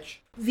trailer hitch.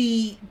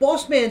 The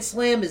Boss Man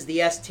slam is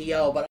the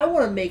STO, but I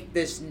want to make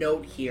this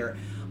note here.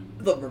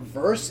 The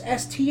reverse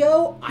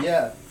STO,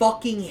 I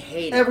fucking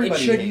hate it.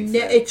 Everybody hates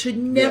it. It should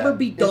never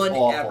be done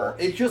ever.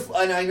 It just,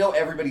 and I know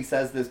everybody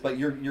says this, but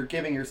you're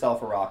giving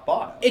yourself a rock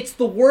bottom. It's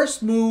the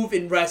worst move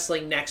in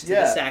wrestling next to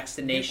the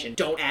Saxton Nation.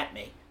 Don't at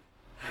me.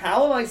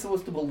 How am I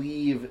supposed to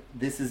believe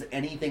this is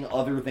anything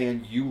other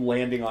than you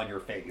landing on your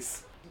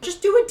face?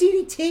 Just do a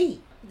DDT.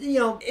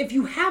 If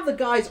you have the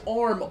guy's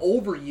arm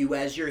over you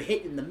as you're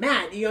hitting the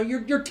mat,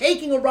 you're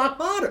taking a rock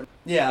bottom.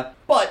 Yeah,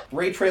 but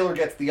Ray Traylor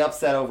gets the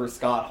upset over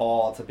Scott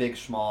Hall. It's a big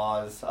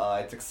schmoz.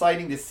 It's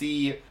exciting to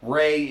see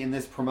Ray in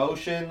this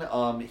promotion.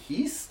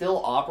 He's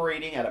still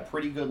operating at a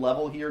pretty good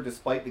level here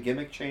despite the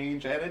gimmick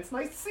change, and it's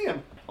nice to see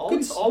him.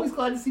 Always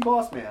glad to see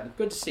Boss Man.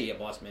 Good to see you,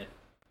 Boss Man.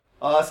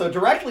 So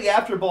directly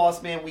after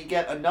Boss Man, we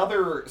get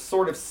another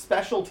sort of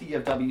specialty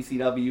of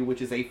WCW,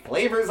 which is a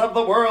Flavors of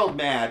the World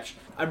match.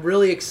 I'm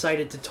really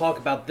excited to talk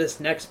about this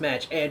next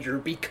match,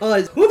 Andrew,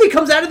 because Hoovy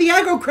comes out of the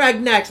aggro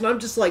crag next, and I'm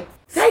just like,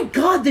 thank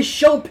God this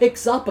show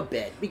picks up a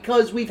bit,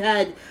 because we've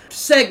had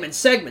segment,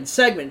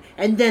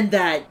 and then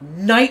that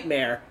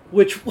nightmare,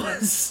 which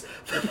was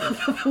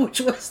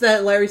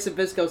that Larry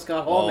Zbyszko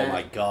Scott Hall match. Oh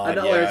my God,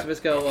 not Larry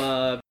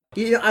Zbyszko,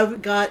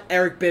 I've got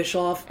Eric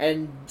Bischoff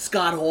and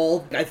Scott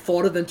Hall. I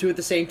thought of them two at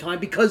the same time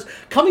because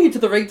coming into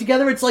the ring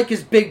together, it's like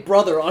his big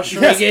brother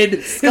ushering in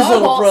his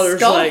little brother.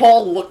 Scott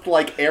Hall looked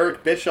like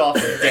Eric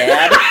Bischoff's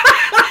dad.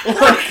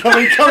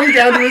 coming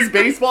down to his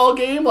baseball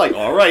game, like,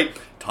 all right,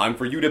 time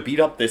for you to beat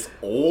up this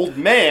old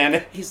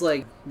man. He's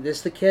like,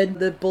 this the kid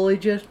that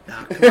bullied you?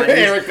 Oh, come on.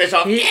 Eric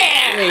Bischoff,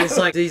 yeah! He's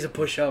like, he's a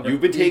pushover.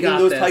 You've been taking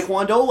those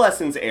Taekwondo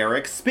lessons,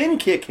 Eric. Spin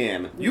kick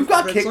him. You've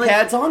got kick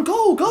pads on.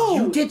 Go.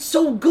 You did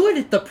so good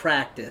at the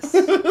practice.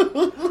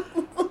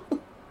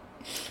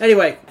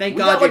 Anyway, thank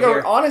God you're here. We got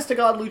an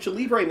honest-to-God Lucha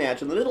Libre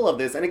match in the middle of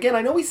this. And again,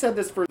 I know we said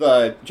this for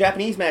the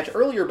Japanese match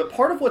earlier, but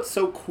part of what's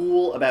so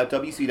cool about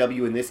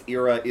WCW in this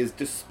era is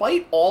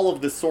despite all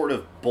of this sort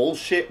of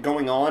bullshit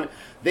going on,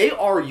 they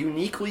are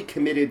uniquely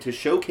committed to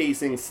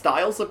showcasing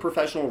styles of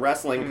professional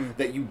wrestling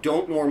that you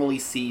don't normally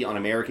see on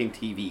American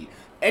TV.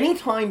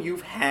 Anytime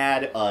you've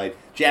had a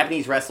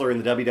Japanese wrestler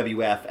in the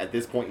WWF at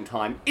this point in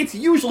time, it's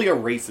usually a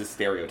racist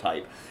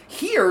stereotype.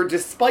 Here,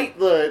 despite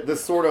the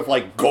sort of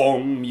like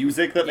gong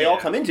music that they all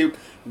come into,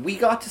 we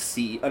got to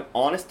see an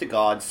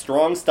honest-to-God,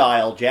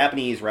 strong-style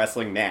Japanese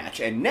wrestling match.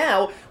 And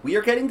now we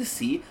are getting to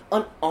see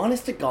an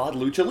honest-to-God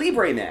Lucha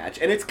Libre match.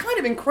 And it's kind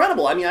of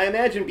incredible. I mean, I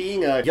imagine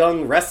being a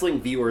young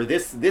wrestling viewer,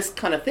 this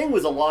kind of thing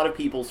was a lot of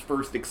people's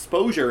first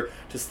exposure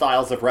to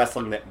styles of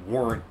wrestling that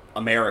weren't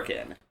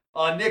American.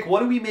 Nick,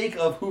 what do we make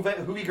of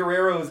Juvi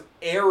Guerrero's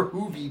Air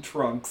Juvi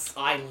trunks?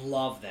 I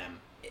love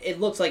them. It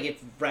looks like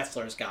if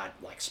wrestlers got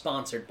like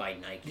sponsored by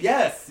Nike.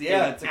 Yes,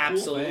 yeah, it's a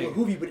cool thing.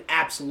 Juvi would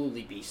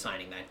absolutely be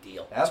signing that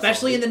deal. Absolutely.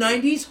 Especially in the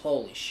 90s.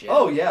 Holy shit.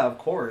 Oh yeah, of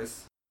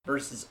course.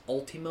 Versus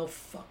Ultimo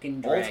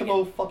fucking Dragon.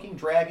 Ultimo fucking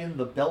Dragon,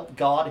 the belt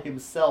god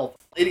himself.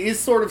 It is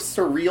sort of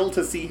surreal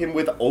to see him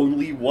with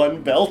only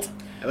one belt.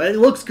 But it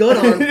looks good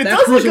on him. It That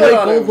does look good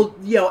on him.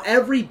 gold look,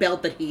 every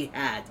belt that he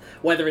had,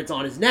 whether it's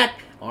on his neck,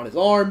 on his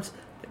arms,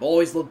 they've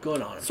always looked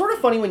good on him. It's sort of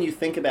funny when you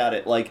think about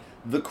it, like,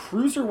 the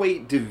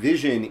cruiserweight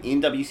division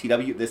in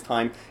WCW at this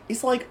time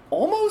is like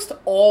almost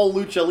all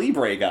Lucha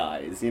Libre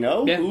guys, you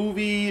know? Yeah.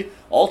 Juvi,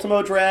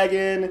 Ultimo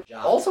Dragon.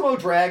 Ultimo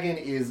Dragon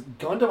is,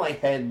 gun to my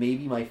head,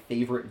 maybe my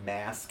favorite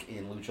mask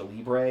in Lucha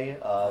Libre.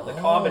 The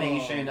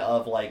combination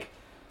of, like,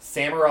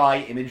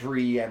 samurai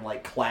imagery and,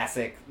 like,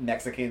 classic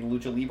Mexican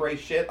Lucha Libre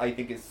shit, I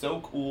think is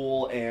so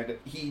cool, and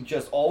he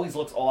just always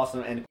looks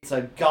awesome, and it's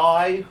a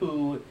guy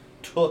who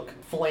took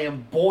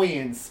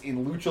flamboyance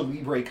in Lucha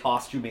Libre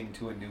costuming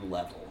to a new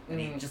level. And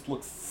he just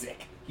looks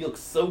sick. He looks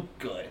so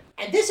good.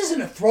 And this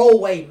isn't a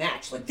throwaway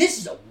match. Like, this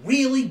is a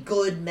really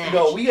good match.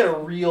 No, we get a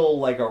real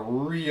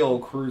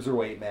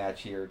cruiserweight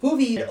match here.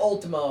 Juvi and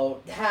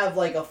Ultimo have,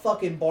 like, a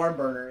fucking barn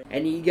burner.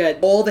 And you get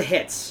all the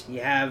hits. You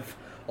have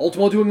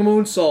Ultimo doing a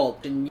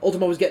moonsault, and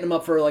Ultimo was getting him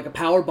up for, like, a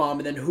power bomb,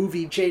 and then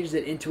Juvi changes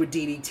it into a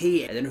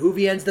DDT. And then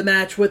Juvi ends the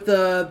match with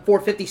the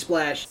 450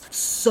 splash.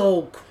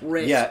 So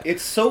crisp. Yeah,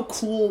 it's so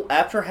cool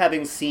after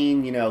having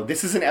seen, you know,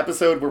 this is an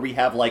episode where we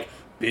have, like,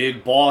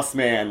 Big Boss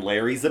Man,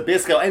 Larry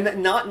Zbyszko,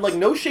 and not, like,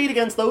 no shade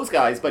against those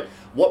guys, but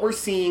what we're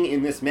seeing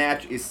in this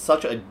match is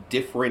such a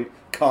different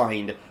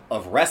kind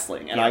of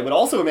wrestling. And I would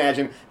also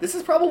imagine this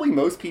is probably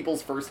most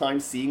people's first time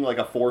seeing, like,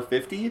 a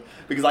 450,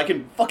 because I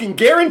can fucking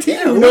guarantee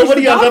you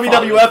nobody on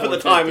WWF at the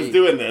time was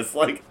doing this.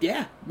 Like,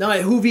 yeah. No,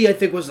 Juvi, I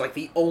think, was, like,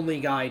 the only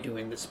guy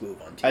doing this move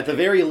on TV. At the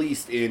very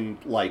least in,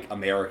 like,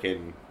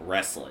 American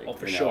wrestling. Oh,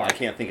 for you know, sure. I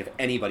can't think of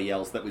anybody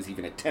else that was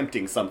even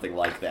attempting something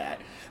like that.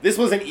 This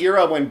was an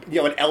era when,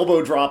 you know, an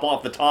elbow drop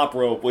off the top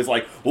rope was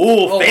like,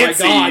 ooh,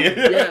 fancy! My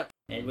God. Yeah.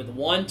 And with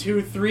 1,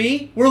 2,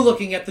 3, we're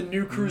looking at the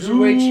new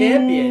Cruiserweight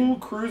Champion.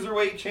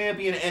 Cruiserweight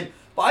Champion. And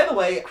by the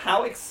way,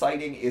 how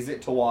exciting is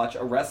it to watch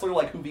a wrestler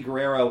like Juvi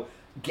Guerrero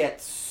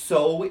get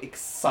so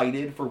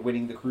excited for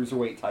winning the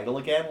Cruiserweight title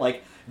again?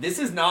 Like, this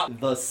is not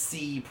the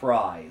C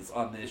prize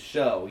on this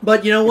show.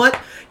 But you know what?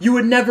 You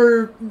would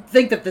never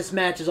think that this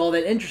match is all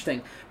that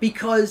interesting,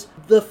 because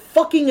the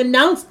fucking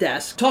announce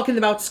desk talking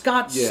about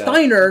Scott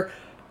Steiner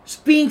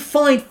being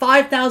fined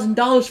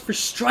 $5,000 for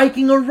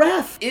striking a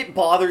ref. It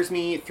bothers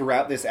me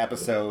throughout this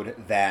episode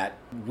that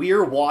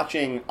we're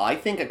watching, I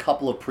think, a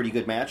couple of pretty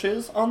good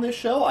matches on this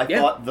show. I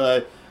thought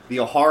the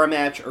O'Hara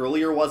match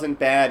earlier wasn't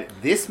bad.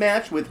 This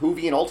match with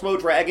Juvi and Ultimo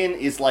Dragon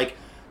is like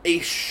a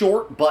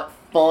short but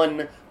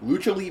fun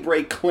Lucha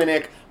Libre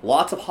clinic.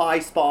 Lots of high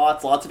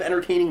spots, lots of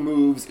entertaining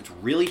moves. It's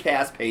really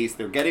fast-paced.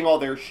 They're getting all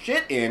their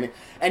shit in.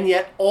 And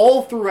yet,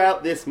 all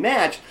throughout this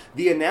match,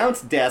 the announce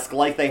desk,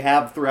 like they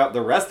have throughout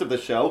the rest of the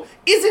show,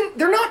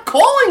 they're not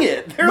calling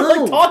it. They're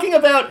like talking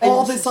about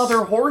all this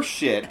other horse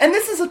shit. And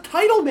this is a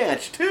title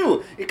match,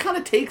 too. It kind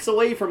of takes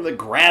away from the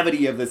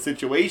gravity of the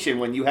situation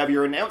when you have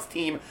your announce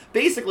team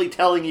basically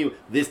telling you,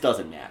 this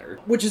doesn't matter.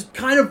 Which is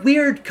kind of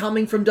weird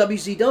coming from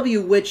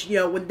WCW, which, you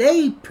know, when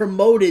they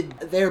promoted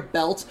their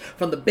belts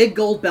from the big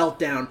gold belt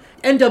down,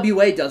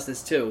 NWA does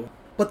this too,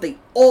 but they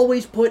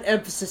always put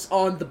emphasis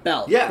on the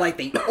belt. Yeah. Like,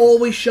 they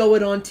always show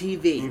it on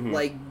TV. Mm-hmm.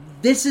 Like,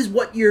 this is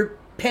what you're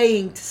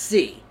paying to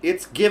see.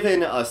 It's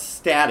given a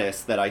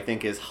status that I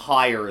think is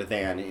higher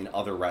than in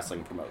other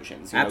wrestling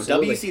promotions. You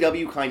Absolutely. know,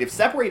 WCW kind of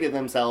separated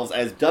themselves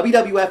as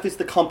WWF is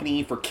the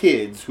company for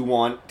kids who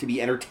want to be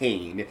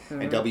entertained,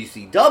 and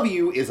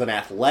WCW is an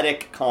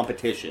athletic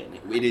competition.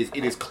 It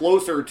is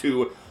closer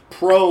to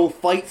pro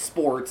fight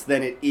sports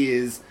than it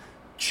is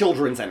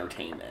children's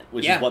entertainment,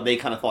 which Yeah. is what they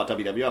kind of thought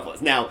WWF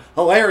was. Now,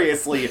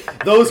 hilariously,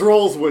 those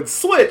roles would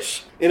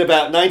switch in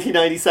about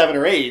 1997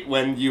 or 8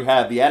 when you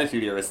had the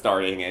Attitude Era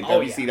starting, and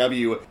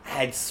WCW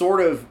had sort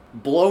of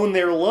blown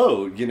their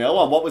load,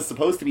 on what was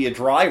supposed to be a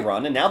dry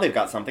run, and now they've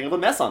got something of a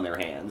mess on their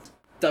hands.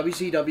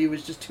 WCW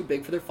was just too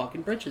big for their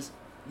fucking britches.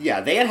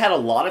 Yeah, they had a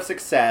lot of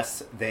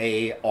success.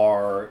 They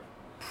are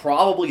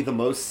probably the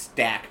most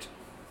stacked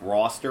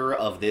roster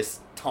of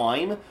this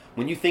time.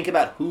 When you think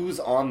about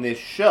who's on this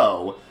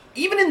show,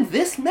 even in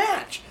this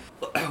match,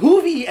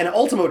 Juvi and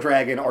Ultimo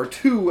Dragon are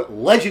two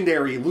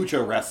legendary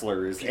lucha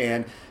wrestlers,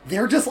 and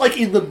they're just like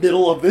in the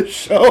middle of this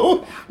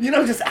show,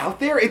 just out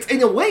there. It's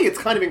in a way, it's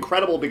kind of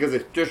incredible because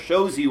it just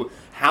shows you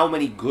how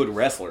many good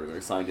wrestlers are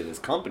signed to this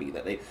company.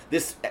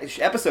 This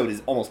episode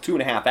is almost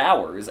 2.5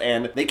 hours,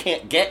 and they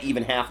can't get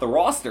even half the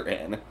roster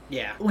in.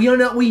 Yeah,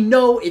 we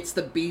know it's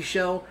the B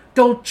show.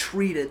 Don't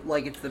treat it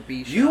like it's the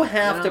B show. You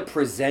have to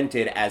present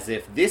it as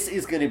if this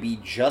is going to be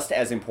just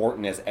as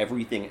important as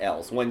everything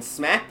else. When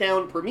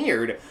SmackDown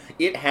premiered,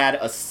 it had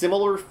a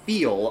similar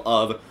feel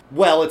of,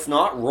 well, it's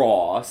not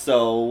Raw,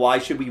 so why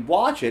should we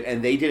watch it?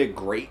 And they did a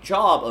great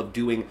job of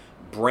doing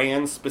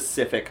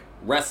brand-specific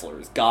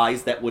wrestlers,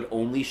 guys that would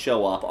only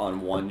show up on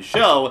one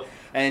show.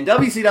 And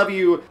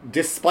WCW,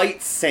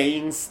 despite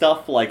saying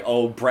stuff like,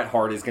 oh, Bret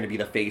Hart is going to be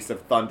the face of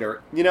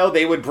Thunder,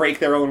 they would break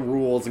their own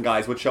rules and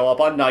guys would show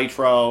up on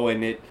Nitro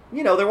and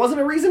there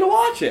wasn't a reason to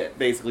watch it,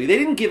 basically. They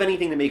didn't give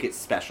anything to make it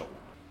special.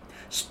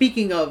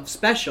 Speaking of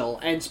special,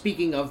 and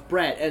speaking of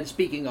Bret, and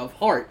speaking of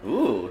Hart,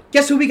 Ooh.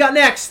 Guess who we got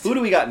next? Who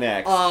do we got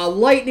next?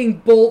 Lightning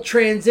bolt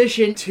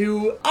transition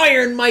to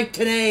Iron Mike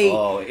Tenay.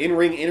 Oh,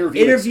 in-ring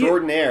interview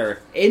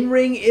extraordinaire.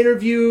 In-ring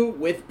interview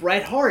with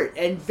Bret Hart.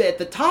 And at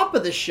the top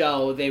of the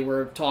show, they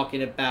were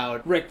talking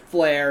about Ric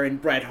Flair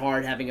and Bret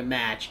Hart having a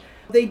match.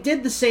 They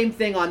did the same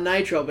thing on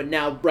Nitro, but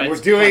now Bret's... We're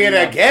doing it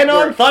again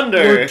on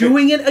Thunder! We're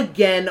doing it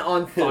again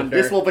on Thunder.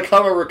 This will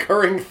become a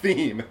recurring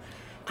theme.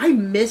 I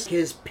miss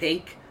his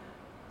pink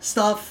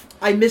stuff.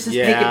 I miss his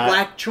pink and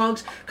black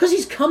trunks because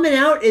he's coming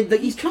out in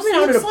he's coming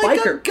out in a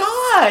biker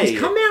guy. He's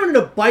coming out in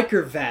a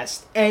biker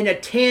vest and a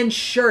tan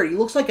shirt. He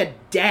looks like a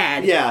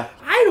dad. Yeah.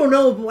 I don't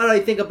know what I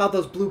think about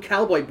those blue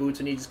cowboy boots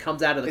when he just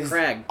comes out of the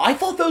crag. I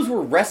thought those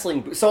were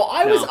wrestling boots. So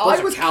I was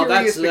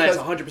curious that's because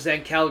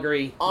 100%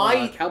 Calgary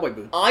cowboy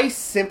boots. I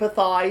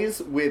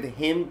sympathize with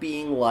him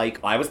being like,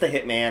 I was the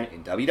Hitman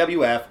in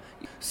WWF,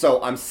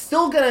 so I'm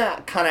still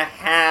gonna kind of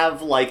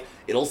have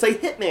it'll say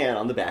Hitman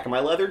on the back of my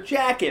leather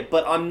jacket,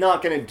 but I'm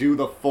not going to do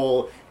the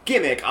full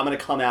gimmick. I'm going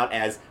to come out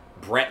as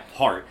Bret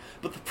Hart.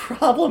 But the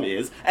problem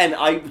is, and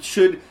I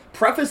should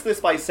preface this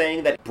by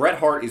saying that Bret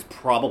Hart is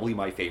probably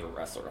my favorite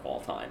wrestler of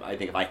all time. I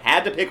think if I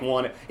had to pick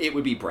one, it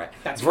would be Bret.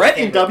 Bret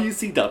in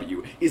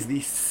WCW is the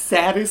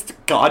saddest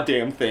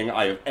goddamn thing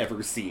I have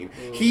ever seen.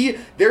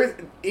 There's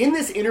in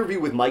this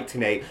interview with Mike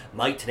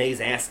Tenay's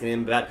asking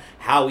him about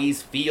how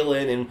he's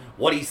feeling and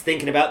what he's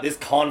thinking about this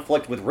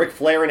conflict with Ric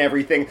Flair and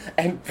everything,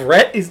 and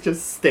Bret is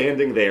just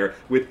standing there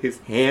with his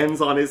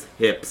hands on his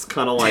hips,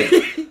 kind of like,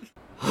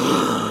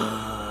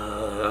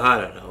 I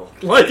don't know.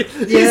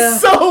 He's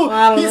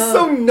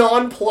so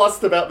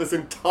nonplussed about this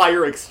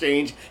entire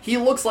exchange. He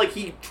looks like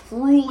he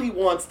truly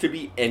wants to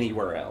be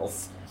anywhere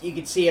else. You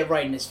can see it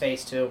right in his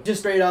face, too. Just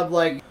straight up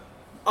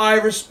I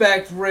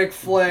respect Ric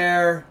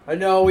Flair. I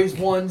know he's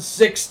won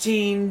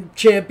 16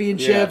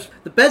 championships. Yeah.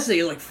 The best thing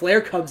is,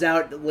 Flair comes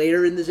out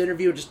later in this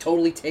interview and just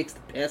totally takes the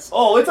piss.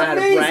 Oh, it's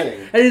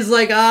amazing. And he's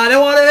like, I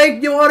don't want to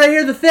make you want to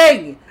hear the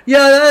thing.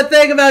 That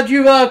thing about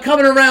you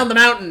coming around the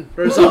mountain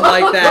or something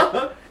like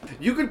that.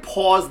 You could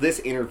pause this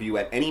interview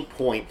at any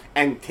point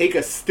and take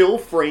a still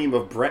frame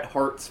of Bret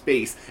Hart's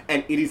face,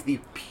 and it is the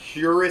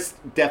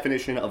purest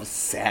definition of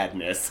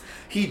sadness.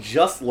 He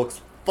just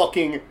looks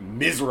fucking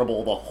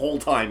miserable the whole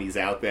time he's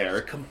out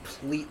there.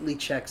 Completely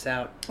checks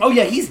out. Oh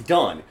yeah, he's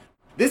done.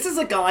 This is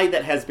a guy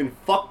that has been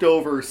fucked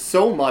over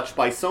so much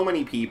by so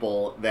many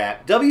people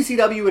that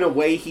WCW, in a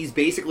way, he's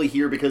basically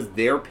here because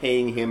they're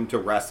paying him to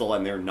wrestle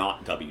and they're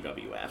not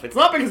WWF. It's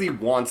not because he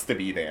wants to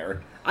be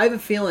there. I have a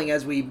feeling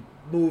as we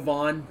move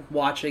on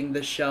watching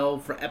the show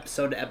from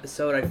episode to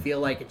episode, I feel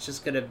like it's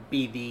just going to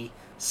be the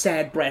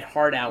sad Bret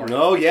Hart hour.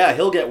 Oh yeah,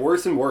 he'll get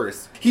worse and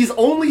worse. He's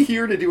only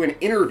here to do an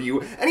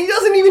interview, and he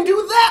doesn't even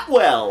do that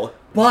well!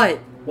 But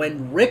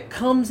when Rick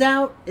comes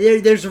out,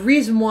 there's a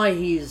reason why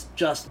he's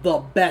just the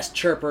best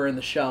chirper in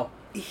the show.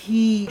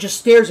 He just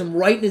stares him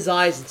right in his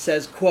eyes and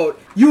says, quote,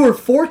 "You were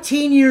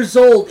 14 years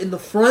old in the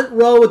front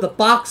row with a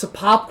box of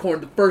popcorn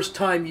the first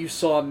time you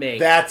saw me."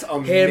 That's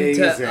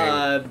amazing. Him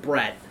to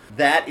Bret.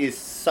 That is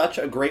such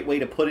a great way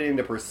to put it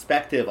into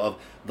perspective of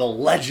the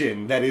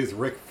legend that is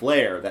Ric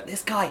Flair. That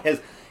this guy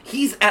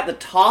he's at the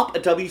top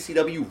of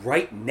WCW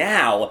right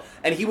now,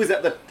 and he was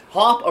at the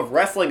top of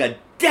wrestling a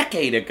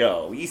decade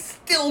ago. He's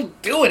still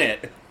doing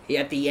it.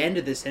 At the end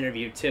of this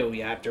interview,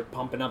 too, after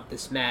pumping up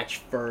this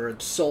match for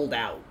Sold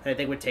Out, I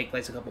think would take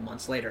place a couple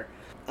months later,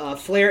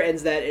 Flair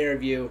ends that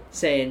interview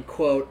saying,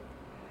 quote,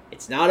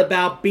 "It's not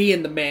about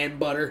being the man,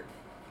 Butter.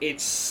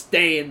 it's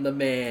Stan the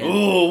Man.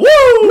 Ooh,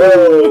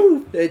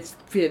 woo! It's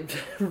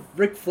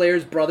Ric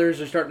Flair's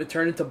brothers are starting to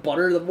turn into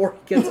butter the more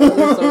he gets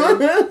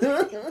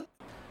older.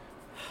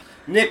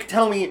 Nick,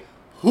 tell me,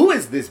 who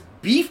is this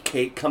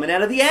beefcake coming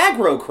out of the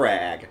aggro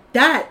crag?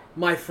 That,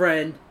 my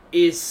friend,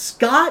 is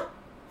Scott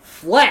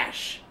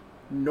Flash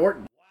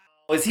Norton.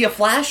 Is he a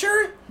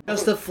flasher?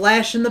 Just a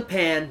flash in the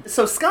pan.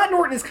 So Scott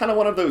Norton is kind of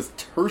one of those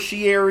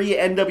tertiary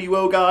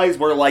NWO guys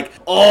where like,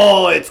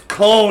 oh, it's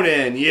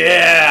Conan,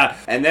 yeah.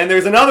 And then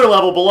there's another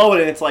level below it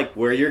and it's like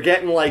where you're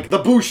getting like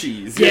the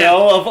Bushis, you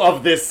know,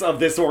 of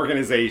this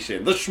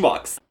organization, the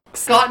schmucks.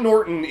 Scott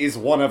Norton is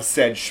one of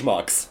said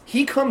schmucks.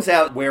 He comes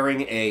out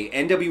wearing a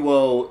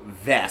NWO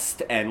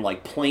vest and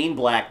like plain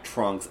black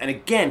trunks, and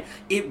again,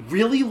 it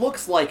really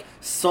looks like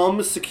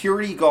some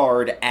security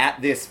guard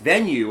at this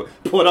venue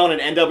put on an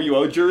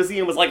NWO jersey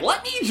and was like,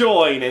 let me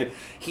join! And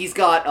he's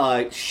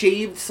got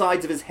shaved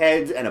sides of his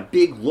head and a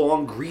big,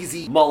 long,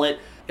 greasy mullet.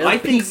 I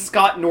think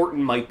Scott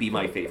Norton might be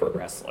my favorite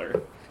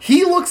wrestler.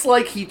 He looks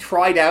like he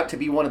tried out to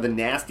be one of the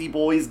Nasty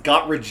Boys,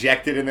 got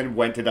rejected, and then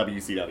went to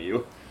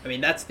WCW. I mean,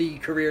 that's the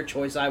career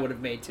choice I would have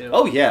made, too.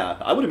 Oh, yeah.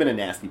 I would have been a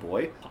Nasty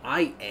Boy.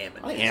 I am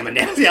a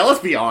nasty. Yeah, let's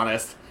be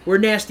honest. We're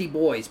Nasty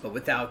Boys, but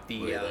without the...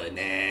 We're the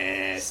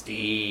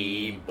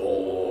Nasty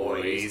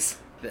Boys.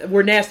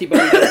 We're nasty,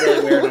 but we don't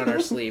really wear it on our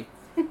sleeve.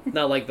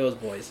 Not like those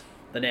boys.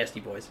 The Nasty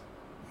Boys.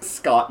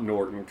 Scott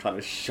Norton kind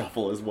of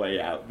shuffle his way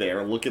out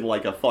there, looking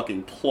like a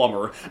fucking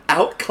plumber.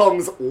 Out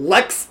comes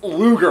Lex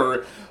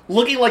Luger,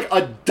 looking like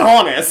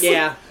Adonis.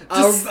 Yeah.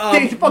 Just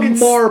fucking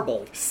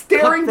marble.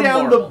 Staring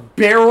down the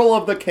barrel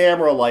of the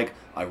camera like,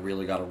 I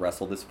really gotta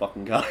wrestle this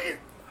fucking guy.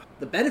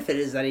 The benefit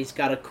is that he's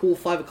got a cool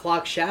 5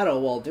 o'clock shadow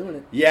while doing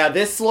it. Yeah,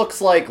 this looks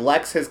like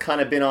Lex has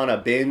kind of been on a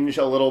binge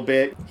a little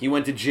bit. He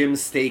went to Jim's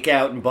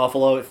Steakout in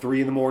Buffalo at 3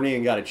 in the morning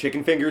and got a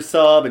chicken finger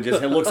sub, and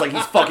just it looks like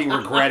he's fucking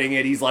regretting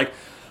it. He's like,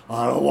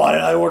 I don't know, why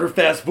did I order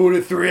fast food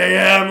at 3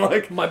 a.m.?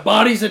 Like, my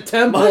body's a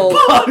temple.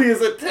 My body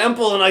is a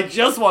temple, and I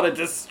just want to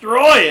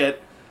destroy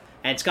it.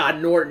 And Scott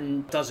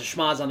Norton does a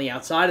schmoz on the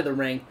outside of the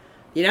ring.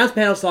 The announce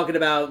panel's talking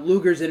about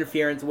Luger's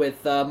interference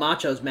with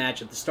Macho's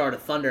match at the start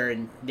of Thunder,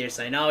 and they're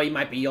saying, oh, he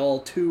might be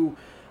all too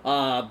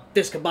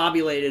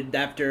discombobulated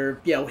after,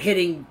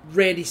 hitting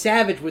Randy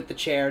Savage with the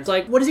chair. It's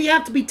like, what does he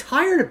have to be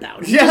tired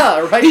about?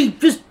 Right? He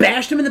just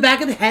bashed him in the back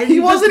of the head. He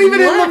wasn't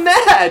even in the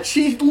match.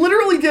 He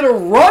literally did a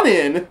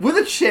run-in with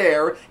a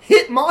chair,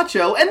 hit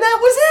Macho, and that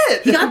was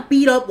it. He got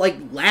beat up like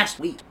last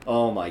week.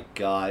 Oh my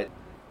god.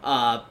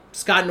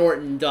 Scott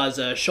Norton does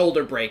a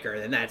shoulder breaker,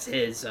 and that's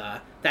his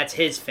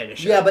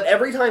finisher. Yeah, but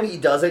every time he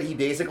does it, he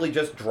basically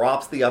just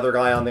drops the other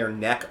guy on their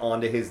neck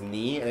onto his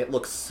knee, and it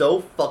looks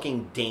so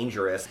fucking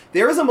dangerous.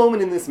 There is a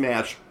moment in this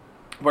match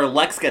where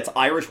Lex gets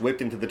Irish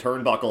whipped into the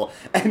turnbuckle,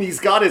 and he's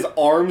got his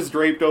arms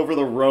draped over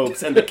the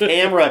ropes, and the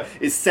camera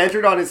is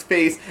centered on his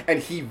face, and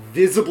he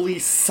visibly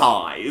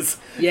sighs.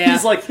 Yeah.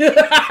 He's like, oh,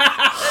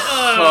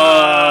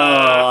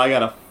 I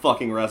gotta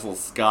fucking wrestle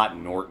Scott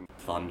Norton.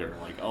 Thunder,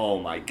 like, oh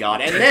my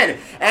god. And then,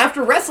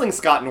 after wrestling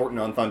Scott Norton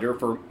on Thunder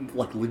for,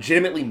 like,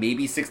 legitimately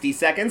maybe 60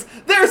 seconds,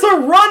 there's a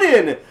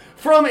run-in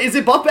from, is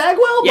it Buff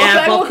Bagwell?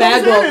 Yeah, Buff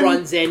Bagwell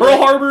runs in. Pearl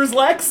Harbor's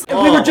Lex.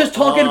 We were just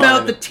talking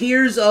about the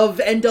tiers of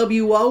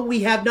NWO.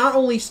 We have not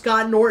only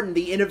Scott Norton,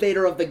 the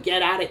innovator of the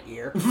Get Out of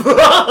Here,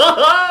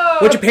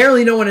 which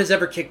apparently no one has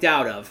ever kicked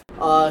out of.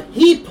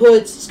 He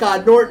puts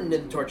Scott Norton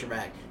in the torture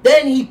rack.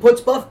 Then he puts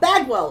Buff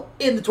Bagwell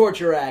in the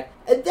torture rack.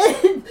 And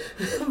then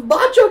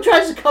Macho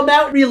tries to come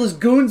out and reel his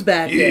goons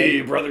back in.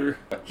 Yeah, brother.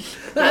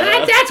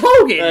 That's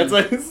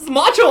Hogan.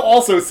 Macho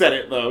also said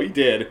it, though. He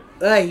did.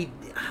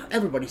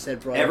 Everybody said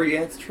brother.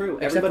 It's true.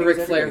 Except for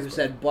Ric Flair, who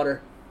said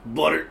butter.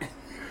 Butter.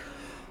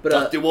 But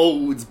Dr.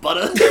 Woods,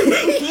 butter.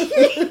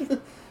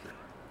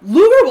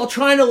 Luger, while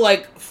trying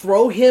to,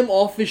 throw him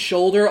off his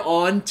shoulder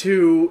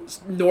onto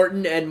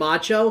Norton and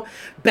Macho,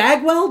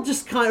 Bagwell,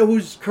 just kind of,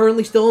 who's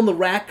currently still in the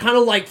rack, kind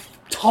of,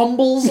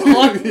 tumbles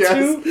onto...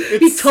 Yes,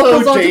 he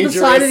tumbles so onto the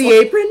side of the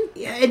apron.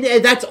 Yeah, and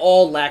that's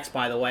all Lex,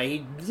 by the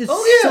way. He's just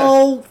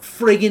so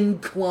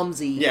friggin'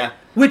 clumsy. Yeah.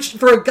 Which,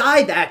 for a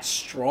guy that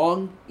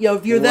strong,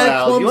 if you're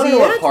that clumsy... You want to know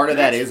what part of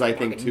that is, I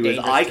think, too, is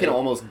I can too.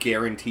 Almost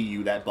guarantee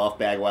you that Buff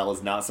Bagwell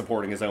is not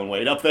supporting his own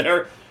weight up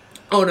there.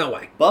 Oh, no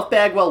way. Buff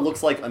Bagwell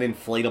looks like an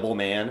inflatable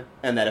man,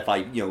 and that if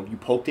you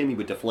poked him, he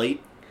would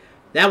deflate.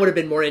 That would have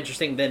been more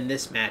interesting than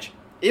this match.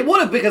 It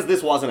would have, because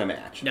this wasn't a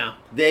match. No.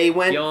 They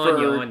went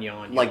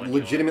Yawn,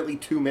 legitimately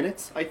 2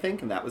 minutes, I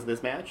think, and that was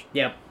this match.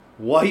 Yep.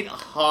 White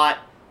hot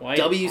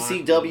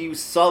WCW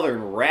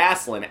Southern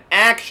Wrestling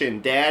action,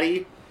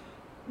 daddy.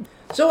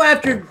 So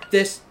after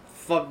this,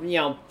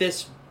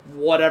 this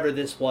whatever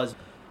this was,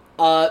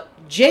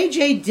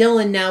 J.J.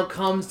 Dillon now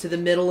comes to the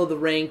middle of the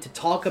ring to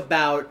talk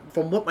about,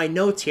 from what my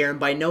notes here, and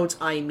by notes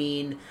I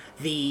mean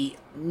the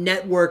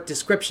network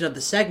description of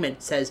the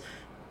segment, says,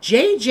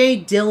 J.J.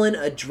 Dillon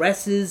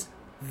addresses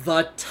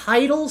the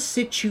title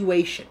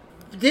situation.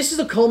 This is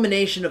a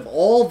culmination of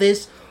all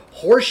this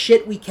horse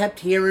shit we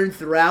kept hearing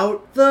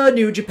throughout the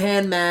New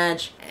Japan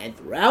match and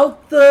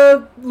throughout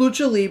the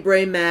Lucha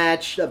Libre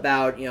match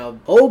about,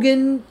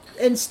 Hogan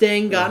and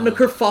Sting got in a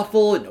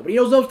kerfuffle and nobody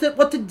knows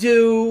what to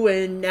do,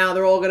 and now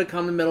they're all going to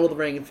come in the middle of the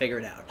ring and figure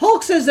it out.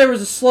 Hulk says there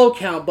was a slow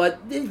count, but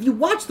if you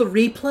watch the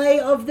replay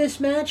of this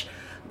match,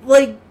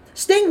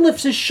 Sting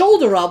lifts his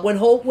shoulder up when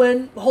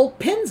Hulk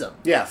pins him.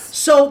 Yes.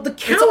 So the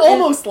count... It's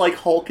almost like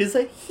Hulk is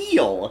a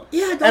heel.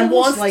 Yeah, and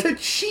wants to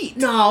cheat.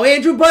 No,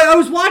 Andrew, but I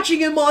was watching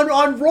him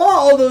on Raw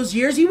all those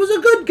years. He was a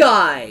good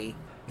guy.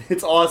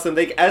 It's awesome.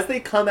 As they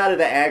come out of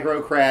the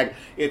aggro crag,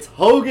 it's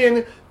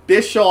Hogan,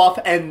 Bischoff,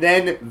 and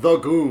then the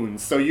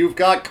Goons. So you've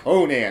got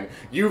Conan,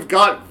 you've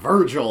got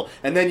Virgil,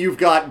 and then you've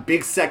got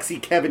big sexy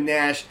Kevin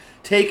Nash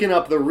taking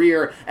up the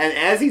rear, and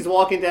as he's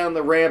walking down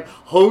the ramp,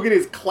 Hogan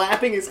is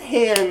clapping his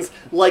hands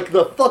like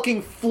the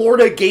fucking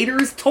Florida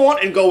Gators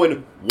taunt and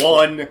going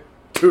 1,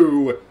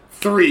 2,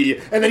 3,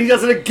 and then he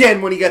does it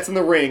again when he gets in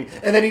the ring,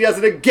 and then he does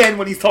it again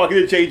when he's talking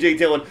to J.J.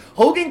 Dillon.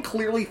 Hogan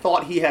clearly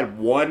thought he had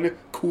one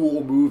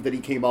cool move that he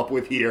came up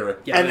with here,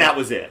 and that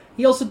was it.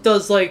 He also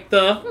does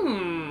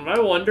I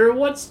wonder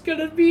what's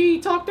gonna be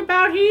talked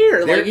about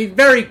here. He's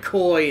very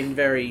coy and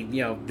very,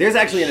 There's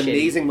actually an shitty.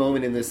 amazing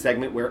moment in this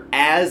segment where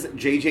as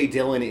J.J.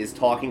 Dillon is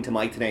talking to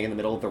Mike Tenay in the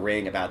middle of the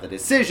ring about the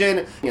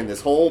decision and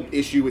this whole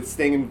issue with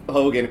Sting and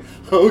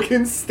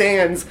Hogan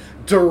stands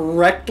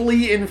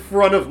directly in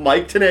front of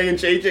Mike Tenay and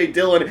J.J.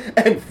 Dillon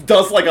and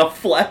does a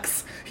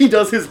flex. He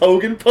does his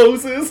Hogan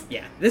poses.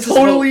 Yeah, this is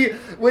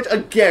which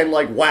again,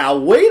 wow,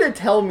 way to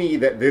tell me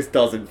that this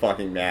doesn't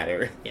fucking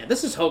matter. Yeah,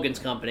 this is Hogan's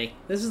company.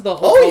 This is the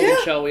whole Hogan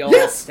show we all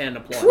have to stand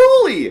applaud.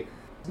 Truly.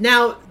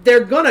 Now,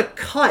 they're gonna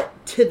cut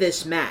to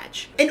this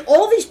match. And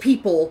all these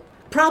people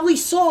probably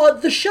saw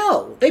the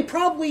show. They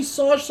probably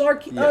saw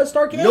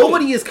Starrcade.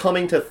 Nobody is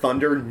coming to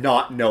Thunder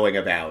not knowing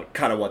about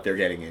kind of what they're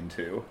getting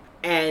into.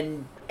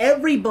 And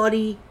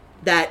everybody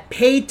that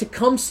paid to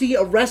come see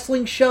a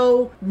wrestling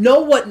show know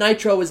what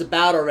Nitro is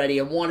about already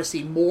and want to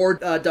see more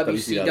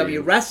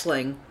WCW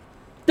wrestling.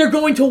 They're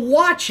going to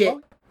watch it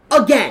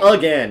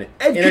again.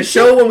 In a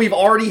show when we've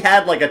already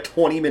had a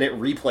 20-minute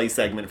replay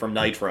segment from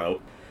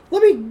Nitro.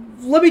 Let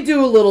me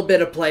do a little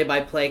bit of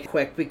play-by-play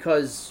quick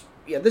because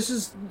this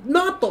is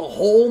not the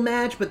whole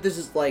match, but this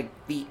is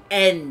the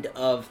end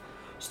of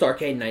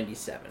Starrcade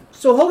 97.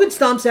 So Hogan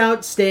stomps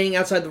out, Sting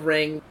outside the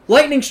ring.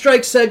 Lightning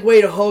strike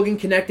segue to Hogan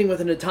connecting with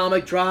an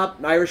atomic drop,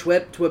 an Irish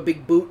whip to a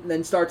big boot, and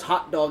then starts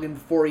hot dogging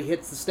before he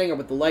hits the Stinger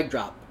with the leg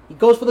drop. He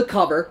goes for the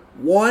cover.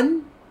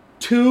 1,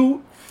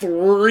 2,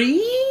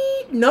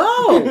 3...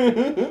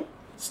 No!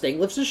 Sting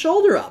lifts his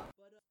shoulder up.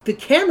 The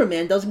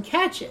cameraman doesn't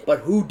catch it.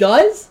 But who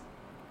does?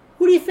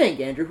 Who do you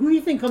think, Andrew? Who do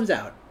you think comes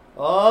out?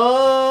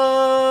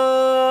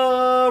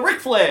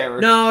 Ric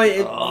Flair!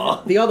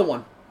 No, the other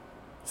one.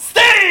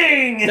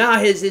 Sting! Nah,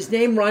 his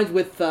name rhymes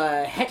with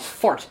het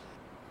fart.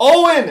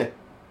 Owen!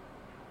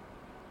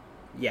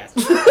 Yes.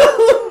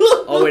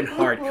 Owen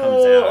Hart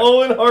comes out.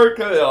 Owen Hart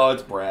comes out. Oh,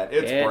 it's Bret.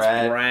 It's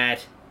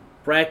Bret.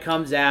 Bret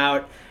comes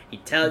out. He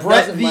tells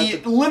Bret,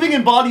 the living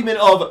embodiment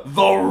of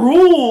the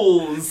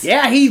rules.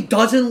 Yeah, he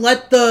doesn't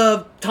let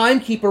the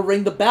timekeeper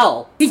ring the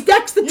bell. He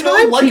decks the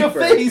timekeeper. Like a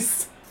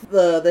face.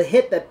 The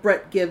hit that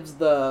Bret gives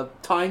the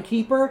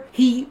timekeeper,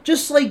 he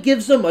just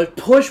gives him a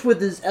push with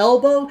his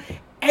elbow.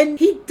 And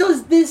he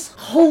does this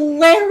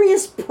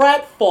hilarious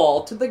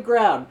pratfall to the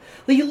ground.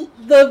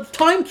 The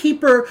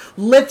timekeeper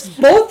lifts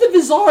both of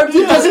his arms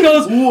and just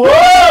goes,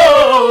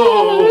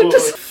 whoa! And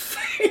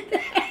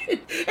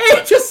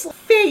it just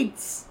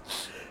faints.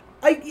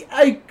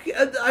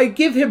 I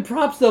give him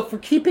props, though, for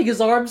keeping his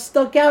arms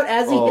stuck out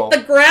as he hit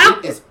the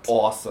ground. It is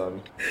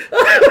awesome.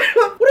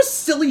 What a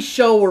silly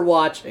show we're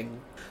watching.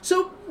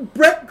 So,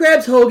 Bret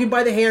grabs Hogan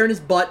by the hair in his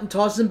butt and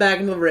tosses him back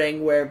into the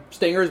ring where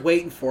Stinger is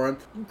waiting for him.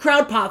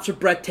 Crowd pops for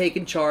Bret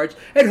taking charge,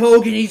 and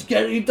Hogan, he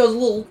does a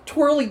little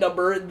twirly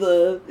number in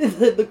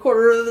the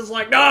corner and is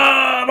like,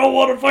 I don't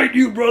want to fight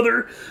you,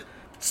 brother.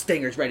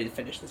 Stinger's ready to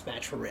finish this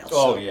match for real.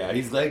 Oh, yeah,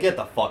 he's like, get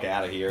the fuck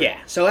out of here. Yeah,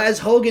 so as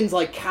Hogan's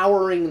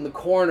cowering in the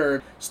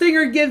corner,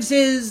 Stinger gives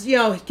his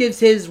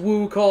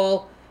woo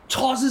call,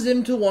 tosses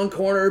him to one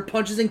corner,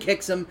 punches and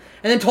kicks him,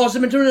 and then tosses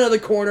him into another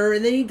corner,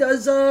 and then he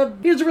does a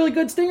really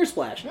good Stinger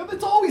splash. Yeah,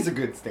 it's always a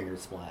good Stinger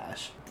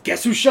splash.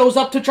 Guess who shows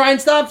up to try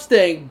and stop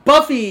Sting?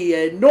 Buffy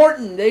and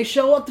Norton, they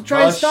show up to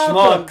try and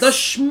stop him. The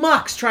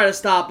schmucks try to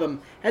stop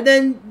him. And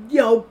then,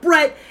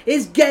 Bret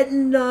is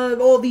getting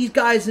all these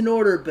guys in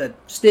order, but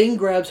Sting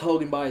grabs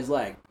Hogan by his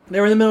leg.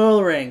 They're in the middle of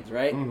the ring,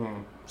 right?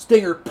 Mm-hmm.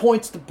 Stinger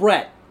points to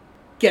Bret,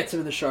 gets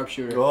him in the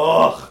sharpshooter.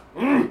 Ugh.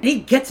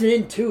 He gets it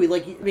in, too.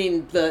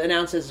 The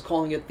announcer is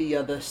calling it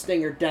the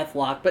Stinger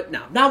Deathlock, but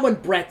no, not when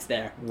Bret's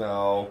there.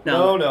 No.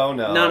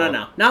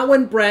 Not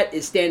when Bret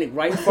is standing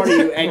right in front of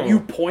you and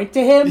you point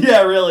to him.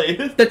 Yeah, really.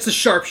 That's the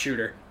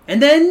sharpshooter.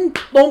 And then,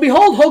 lo and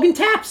behold, Hogan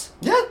taps.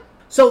 Yeah.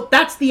 So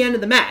that's the end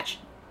of the match.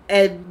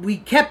 And we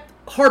kept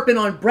harping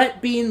on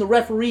Bret being the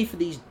referee for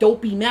these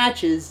dopey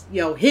matches.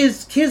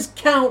 His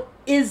count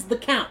is the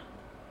count.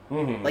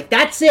 Mm-hmm.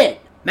 That's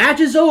it.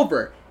 Match is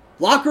over.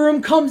 Locker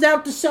room comes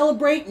out to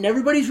celebrate, and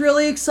everybody's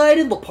really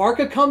excited. La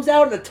Parka comes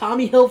out in a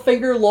Tommy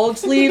Hilfiger long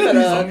sleeve and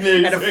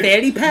a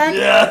fanny pack.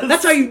 Yes.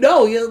 That's how you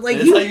know. Like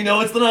That's how you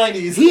know it's the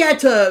 90s. he had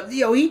to,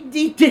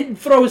 he didn't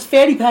throw his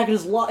fanny pack in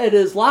his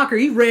locker.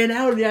 He ran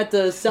out and he had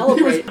to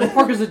celebrate. La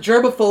Parka's a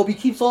germaphobe. He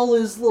keeps all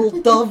his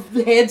little Dove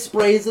hand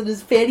sprays in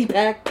his fanny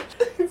pack.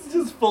 It's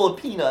just full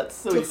of peanuts,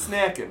 so he's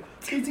snacking.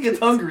 He gets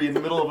hungry in the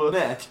middle of a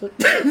match.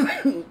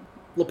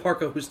 La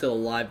Parka, who's still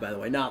alive, by the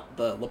way, not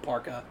the La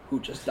Parka who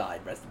just died.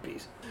 Rest in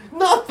peace.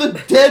 Not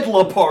the dead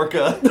La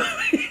Parka.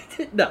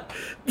 No,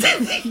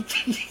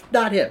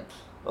 not him.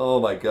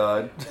 Oh my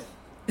god.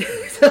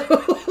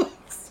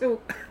 So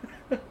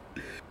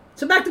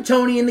back to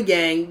Tony and the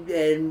gang,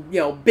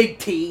 and Big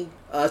T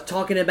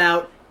talking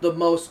about the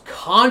most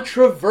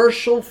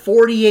controversial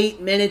 48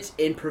 minutes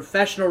in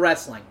professional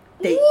wrestling.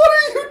 What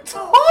are you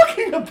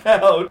talking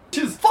about?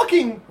 She's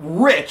fucking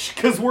rich,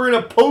 because we're in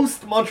a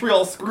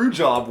post-Montreal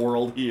Screwjob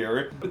world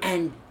here.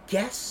 And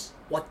guess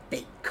what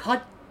they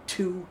cut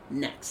to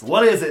next?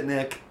 What is it,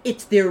 Nick?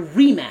 It's their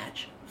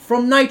rematch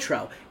from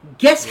Nitro.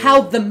 Guess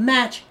how the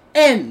match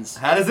ends?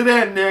 How does it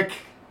end, Nick?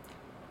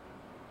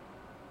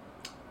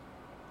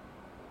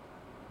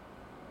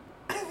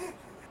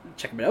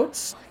 Check my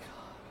notes.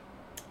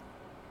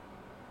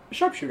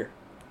 Sharpshooter.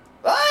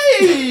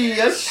 Hey!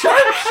 A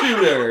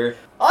sharpshooter!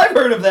 I've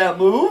heard of that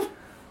move.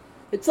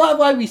 It's not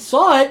like we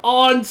saw it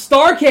on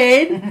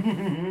Starrcade.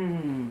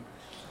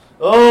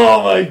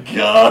 Oh my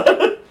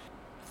god!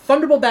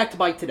 Thunderbolt back to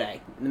Mike today,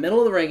 in the middle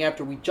of the ring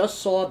after we just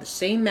saw the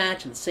same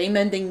match and the same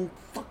ending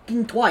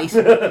fucking twice.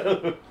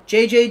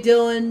 J.J.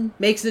 Dillon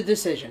makes the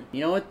decision. You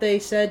know what they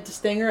said to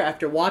Stinger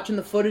after watching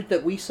the footage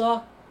that we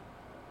saw?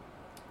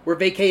 We're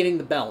vacating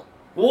the belt.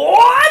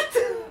 What?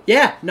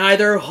 Yeah,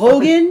 neither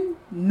Hogan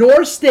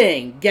nor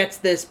Sting gets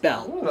this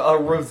belt. A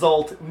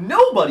result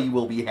nobody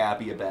will be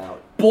happy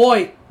about.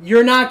 Boy,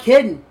 you're not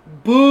kidding.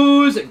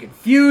 Boos and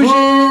confusion.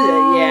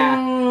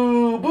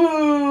 Yeah.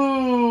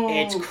 Boo!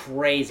 It's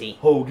crazy.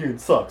 Hogan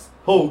sucks.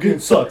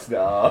 Hogan sucks.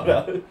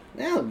 No.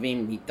 Well, I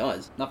mean, he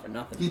does. Not for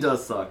nothing. He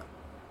does suck.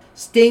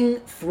 Sting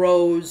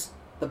throws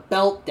the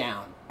belt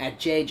down at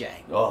JJ.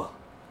 Oh.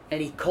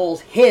 And he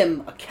calls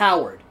him a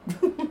coward.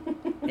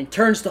 And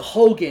turns to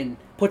Hogan,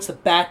 puts the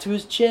bat to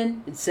his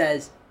chin, and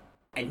says,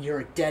 "And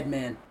you're a dead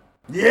man."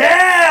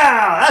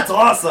 Yeah! That's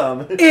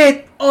awesome!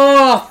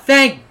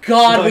 Thank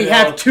God we know.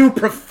 have two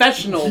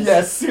professionals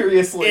Yes,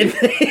 seriously.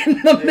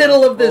 in the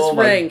middle of this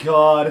ring. Oh my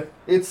god.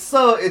 It's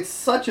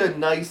such a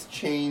nice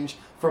change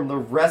from the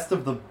rest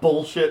of the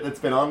bullshit that's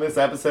been on this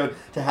episode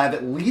to have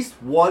at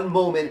least one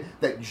moment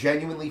that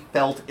genuinely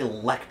felt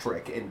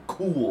electric and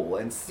cool,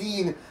 and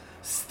seeing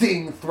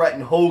Sting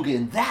threaten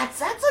Hogan,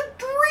 that's a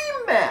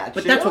dream match.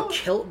 But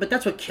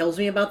that's what kills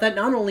me about that.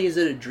 Not only is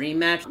it a dream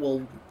match,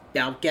 we'll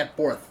now get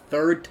for a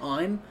third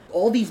time.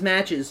 All these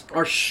matches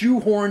are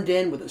shoehorned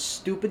in with a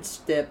stupid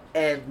stip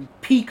and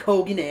peak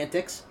Hogan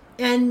antics.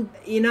 And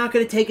you're not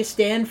going to take a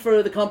stand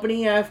for the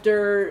company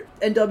after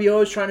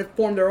NWO is trying to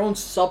form their own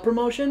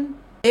sub-promotion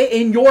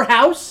in your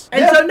house?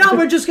 And so, no,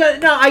 we're just going to...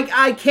 No,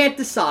 I can't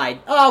decide.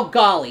 Oh,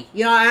 golly.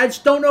 I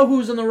just don't know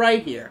who's on the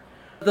right here.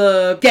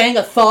 The gang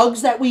of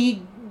thugs that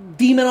we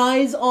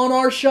demonize on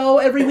our show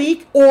every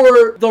week,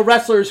 or the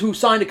wrestlers who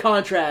signed a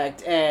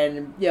contract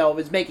and,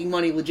 is making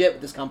money legit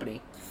with this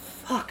company.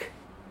 Fuck.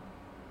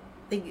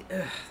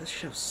 This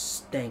show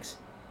stinks.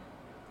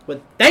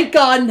 But thank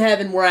God in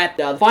heaven we're at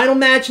the final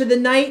match of the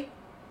night.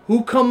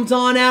 Who comes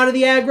on out of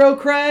the aggro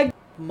crag?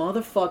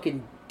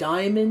 Motherfucking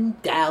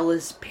Diamond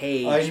Dallas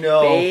Page. I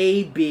know.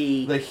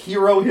 Baby. The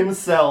hero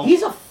himself.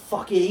 He's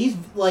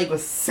like the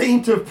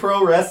saint of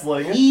pro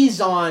wrestling.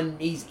 He's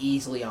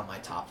easily on my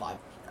top 5.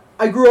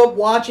 I grew up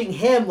watching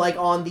him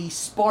on the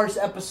sparse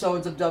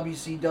episodes of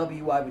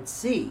WCW I would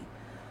see.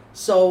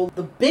 So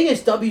the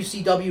biggest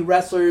WCW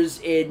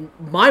wrestlers in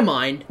my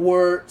mind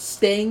were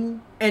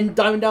Sting and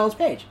Diamond Dallas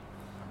Page.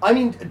 I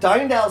mean,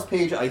 Diamond Dallas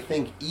Page, I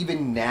think,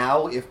 even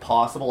now, if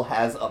possible,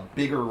 has a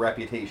bigger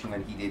reputation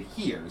than he did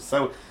here.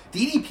 So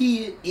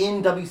DDP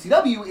in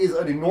WCW is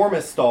an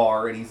enormous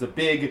star, and he's a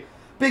big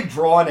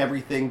draw and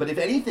everything, but if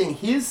anything,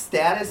 his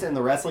status in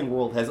the wrestling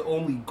world has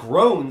only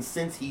grown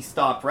since he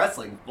stopped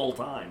wrestling full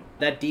time.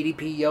 That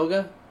DDP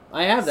yoga?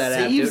 I have that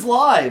app, dude. Saves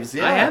lives,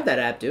 yeah. I have that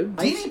app, dude.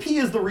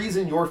 DDP is the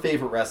reason your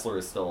favorite wrestler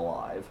is still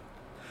alive.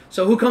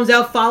 So who comes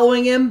out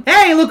following him?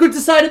 Hey, look who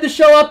decided to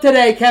show up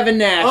today, Kevin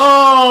Nash.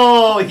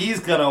 Oh, he's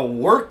gonna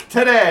work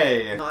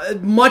today.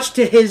 Much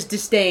to his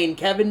disdain,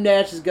 Kevin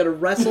Nash is gonna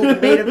wrestle the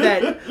main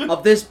event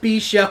of this B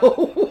show.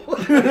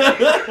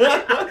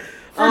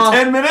 For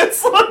 10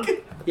 minutes?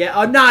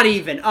 Yeah, not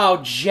even. Oh,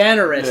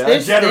 generous. Yeah,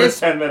 generous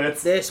 10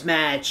 minutes. This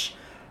match.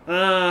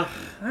 I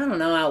don't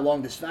know how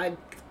long this...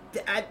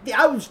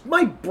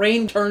 my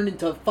brain turned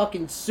into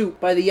fucking soup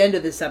by the end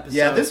of this episode.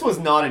 Yeah, this was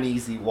not an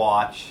easy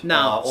watch.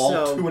 No,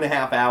 all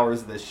 2.5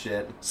 hours of this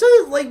shit. So,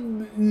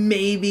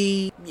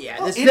 maybe...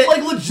 Yeah, this...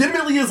 It,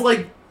 legitimately is,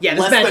 less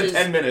than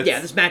 10 minutes. Yeah,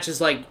 this match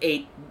is,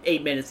 8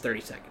 minutes,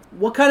 30 seconds.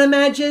 What kind of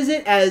match is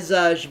it? As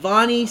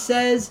Shivani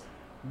says,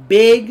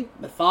 big,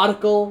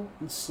 methodical,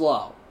 and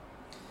slow.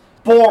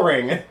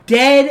 boring.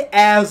 Dead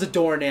as a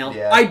doornail.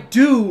 Yeah. I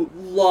do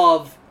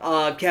love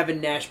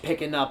Kevin Nash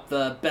picking up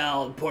the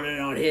belt and putting it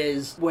on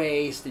his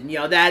waist, and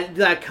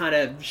that kind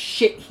of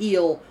shit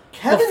heel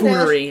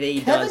buffoonery that he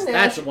does.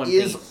 That's the one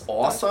thing is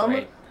awesome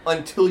great.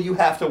 until you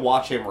have to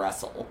watch him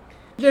wrestle.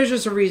 There's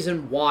just a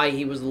reason why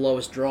he was the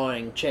lowest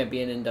drawing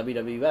champion in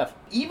WWF.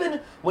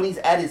 Even when he's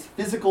at his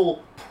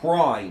physical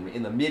prime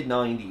in the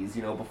mid-90s,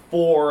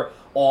 before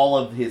all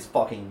of his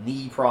fucking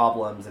knee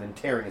problems and him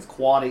tearing his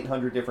quad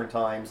 800 different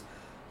times,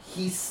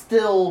 he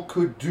still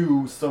could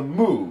do some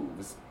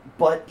moves.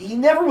 But he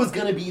never was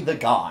going to be the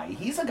guy.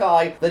 He's a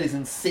guy that is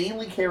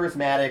insanely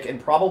charismatic and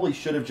probably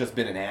should have just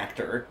been an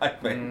actor, I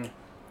think.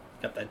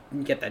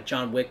 Get that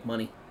John Wick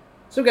money.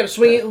 So we got to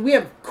swing. We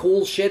have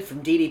cool shit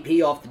from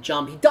DDP off the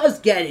jump. He does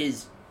get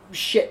his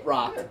shit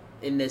rocked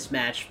in this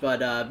match,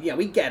 but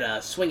we get a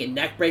swinging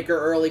neck breaker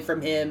early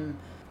from him.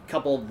 A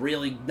couple of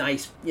really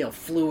nice,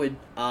 fluid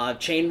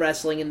chain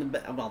wrestling in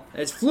the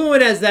as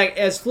fluid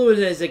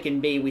as it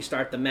can be. We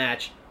start the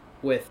match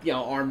with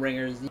arm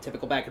ringers,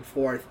 typical back and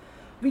forth.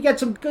 We got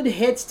some good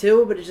hits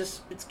too, but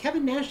it's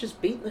Kevin Nash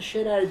just beating the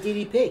shit out of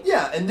DDP.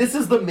 Yeah, and this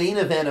is the main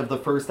event of the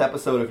first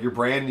episode of your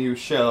brand new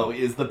show,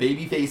 is the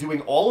babyface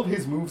doing all of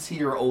his moves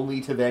here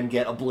only to then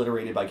get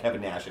obliterated by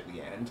Kevin Nash at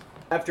the end.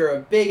 After a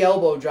big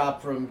elbow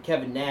drop from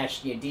Kevin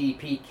Nash,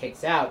 DDP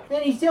kicks out.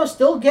 And he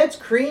still gets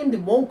creamed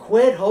and won't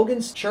quit.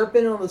 Hogan's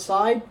chirping on the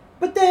side.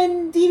 But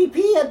then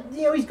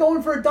DDP, he's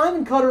going for a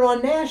diamond cutter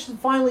on Nash to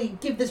finally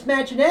give this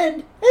match an end.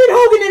 And then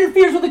Hogan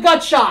interferes with a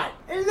gut shot.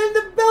 And then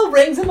the bell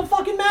rings and the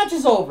fucking match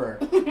is over.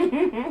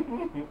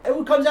 And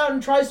who comes out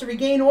and tries to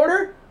regain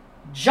order?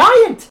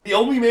 Giant! The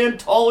only man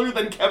taller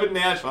than Kevin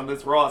Nash on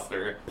this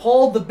roster.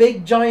 Paul the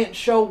Big Giant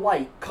Show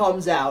White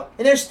comes out,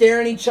 and they're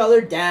staring each other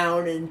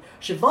down, and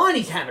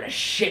Shivani's having a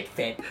shit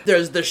fit.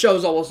 The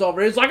show's almost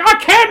over. It's like, I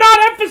cannot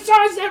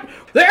emphasize that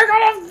they're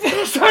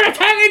gonna start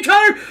attacking each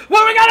other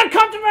when we gotta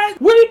come to rest.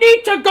 We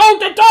need to go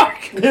to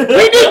dark. We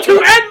need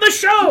to end the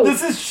show.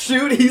 This is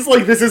shoot. He's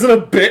like, this isn't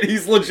a bit.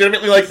 He's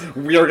legitimately like,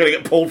 we are gonna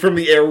get pulled from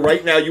the air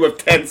right now. You have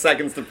 10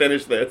 seconds to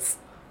finish this.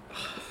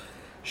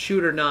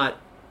 Shoot or not.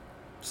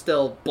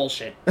 Still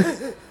bullshit.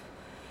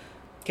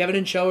 Kevin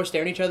and Show are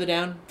staring each other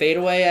down.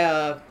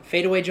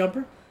 Fadeaway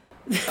jumper.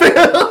 Fade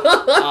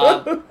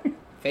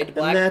to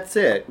black. And that's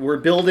it. We're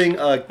building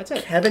a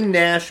Kevin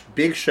Nash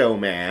Big Show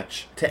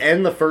match to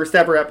end the first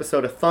ever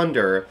episode of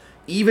Thunder,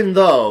 even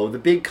though the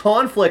big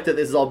conflict that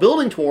this is all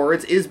building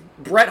towards is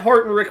Bret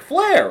Hart and Ric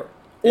Flair.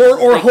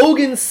 Or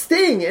Hogan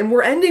Sting, and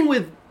we're ending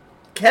with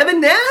Kevin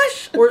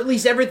Nash? Or at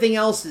least everything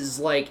else is,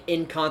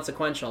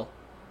 inconsequential.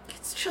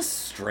 It's just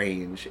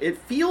strange. It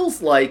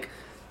feels like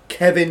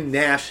Kevin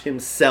Nash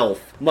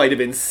himself might have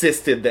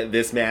insisted that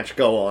this match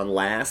go on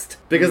last.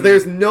 Because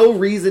there's no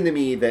reason to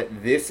me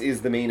that this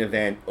is the main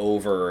event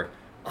over,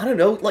 I don't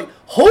know,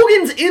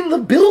 Hogan's in the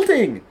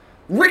building!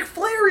 Ric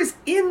Flair is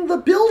in the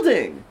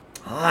building!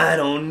 I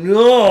don't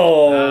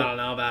know. I don't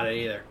know about it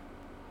either.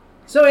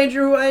 So,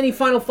 Andrew, any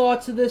final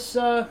thoughts of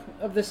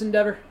this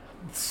endeavor?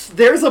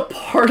 There's a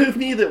part of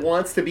me that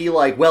wants to be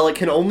like, well, it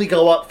can only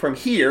go up from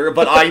here,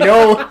 but I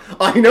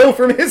know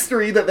from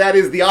history that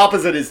is the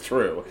opposite is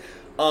true.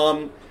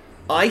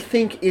 I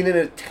think in an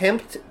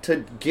attempt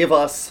to give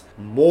us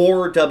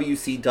more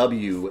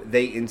WCW,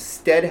 they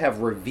instead have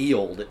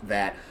revealed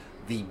that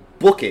the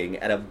booking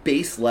at a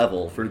base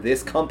level for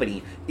this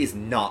company is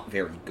not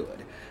very good.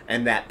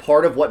 And that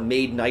part of what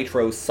made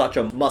Nitro such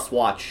a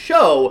must-watch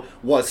show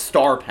was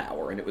star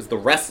power, and it was the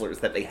wrestlers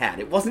that they had.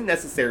 It wasn't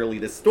necessarily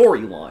the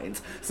storylines.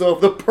 So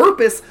if the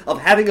purpose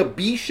of having a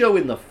B show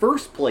in the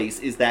first place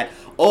is that,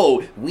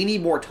 we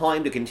need more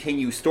time to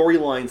continue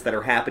storylines that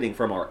are happening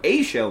from our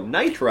A show,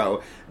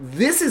 Nitro,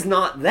 this is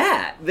not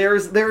that.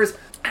 There's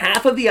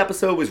half of the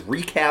episode was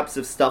recaps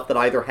of stuff that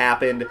either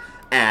happened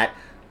at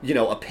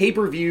a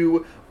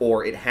pay-per-view,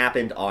 or it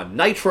happened on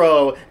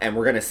Nitro, and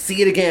we're gonna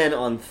see it again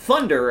on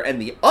Thunder,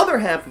 and the other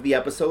half of the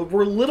episode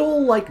were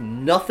little,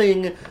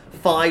 nothing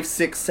 5,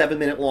 6, 7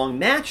 minute long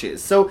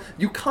matches. So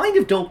you kind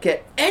of don't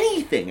get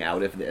anything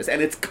out of this,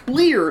 and it's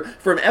clear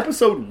from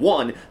episode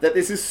 1 that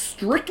this is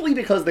strictly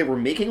because they were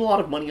making a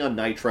lot of money on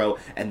Nitro,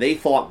 and they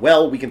thought,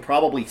 well, we can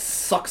probably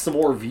suck some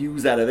more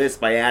views out of this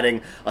by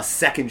adding a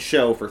second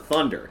show for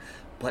Thunder.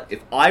 But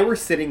if I were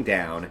sitting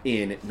down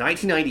in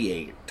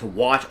 1998 to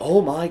watch,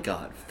 oh my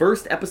god,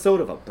 first episode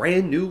of a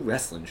brand new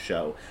wrestling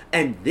show,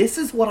 and this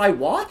is what I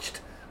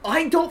watched,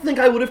 I don't think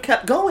I would have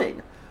kept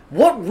going.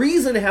 What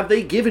reason have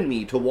they given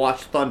me to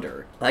watch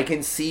Thunder? I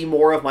can see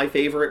more of my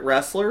favorite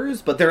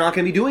wrestlers, but they're not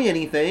going to be doing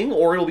anything,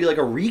 or it'll be like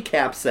a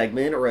recap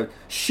segment or a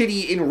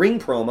shitty in-ring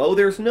promo.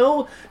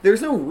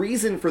 There's no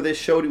reason for this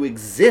show to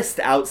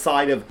exist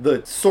outside of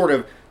the sort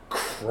of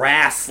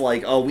crass,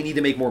 we need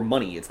to make more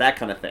money. It's that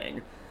kind of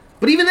thing.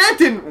 But even that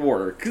didn't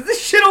work, because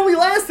this shit only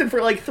lasted for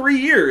 3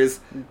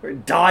 years. Or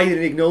died an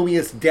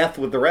ignominious death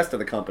with the rest of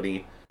the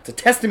company. It's a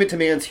testament to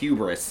man's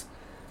hubris.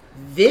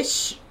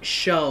 This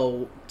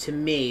show, to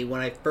me,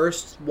 when I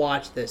first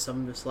watched this,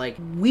 I'm just like,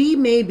 we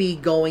may be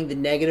going the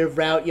negative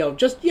route,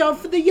 just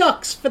for the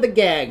yucks, for the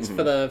gags,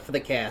 for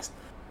the cast.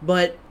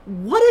 But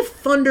what if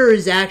Thunder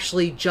is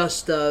actually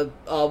just a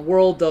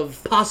world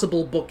of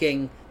possible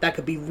booking that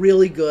could be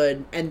really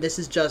good, and this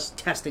is just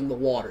testing the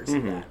waters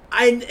of that?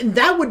 And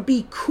that would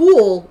be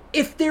cool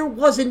if there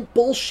wasn't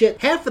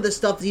bullshit. Half of the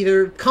stuff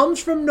either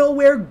comes from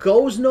nowhere,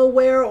 goes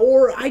nowhere,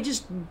 or I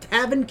just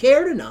haven't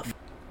cared enough.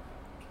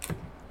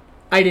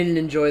 I didn't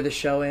enjoy the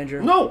show,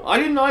 Andrew. No, I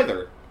didn't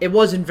either. It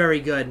wasn't very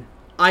good.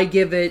 I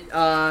give it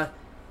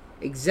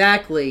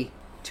exactly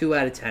 2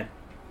 out of 10.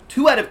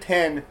 2 out of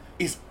 10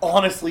 is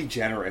honestly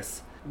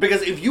generous.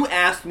 Because if you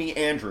asked me,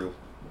 Andrew,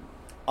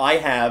 I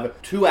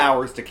have 2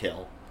 hours to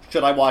kill.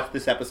 Should I watch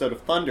this episode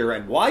of Thunder,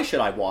 and why should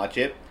I watch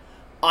it?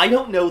 I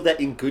don't know that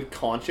in good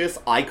conscience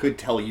I could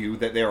tell you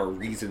that there are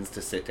reasons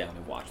to sit down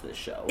and watch this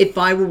show. If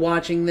I were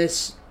watching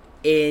this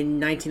in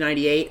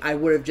 1998, I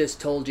would have just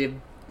told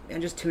you,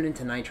 and just tune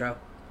into Nitro.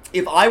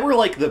 If I were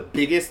like the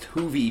biggest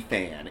Hoovy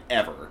fan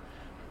ever,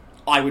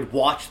 I would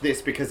watch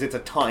this because it's a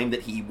time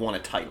that he won a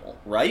title,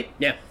 right?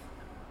 Yeah.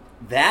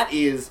 That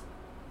is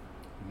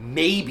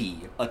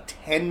maybe a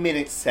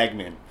 10-minute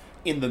segment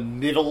in the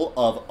middle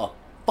of a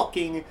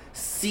fucking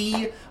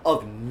sea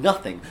of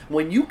nothing.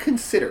 When you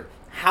consider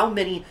how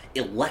many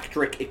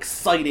electric,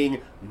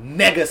 exciting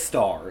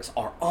megastars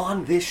are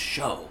on this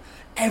show,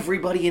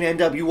 everybody in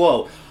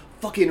NWO,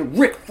 fucking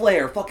Ric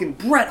Flair, fucking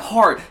Bret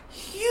Hart,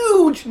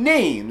 huge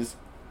names,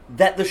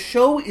 that the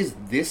show is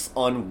this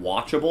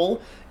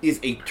unwatchable is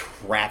a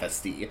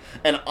travesty.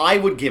 And I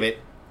would give it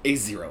a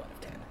 0 out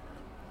of 10.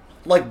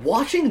 Like,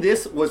 watching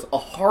this was a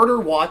harder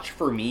watch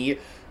for me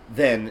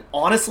than,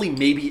 honestly,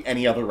 maybe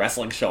any other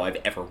wrestling show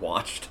I've ever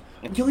watched.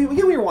 You know, when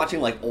you're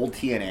watching, like, old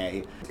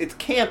TNA, it's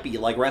campy,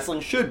 like wrestling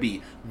should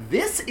be.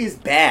 This is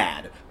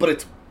bad, but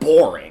it's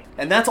boring.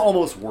 And that's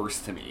almost worse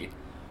to me.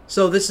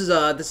 So this is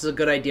a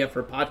good idea for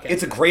a podcast.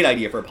 It's a great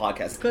idea for a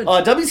podcast. Good.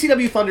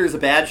 WCW Thunder is a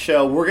bad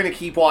show. We're going to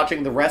keep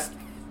watching the rest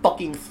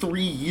fucking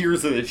 3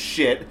 years of this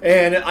shit.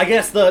 And I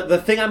guess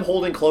the thing I'm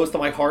holding close to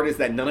my heart is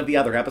that none of the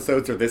other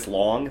episodes are this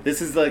long.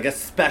 This is like a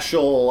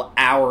special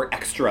hour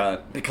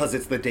extra because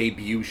it's the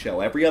debut show.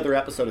 Every other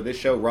episode of this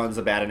show runs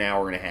about an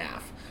hour and a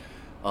half.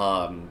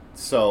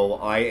 So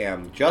I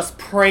am just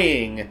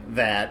praying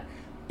that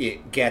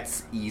it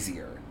gets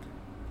easier.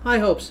 High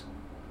hopes.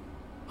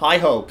 High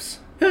hopes.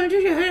 Who do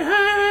you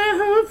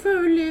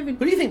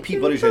think Pete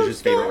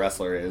Buttigieg's favorite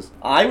wrestler is?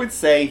 I would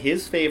say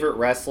his favorite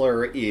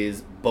wrestler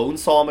is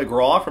Bonesaw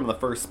McGraw from the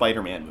first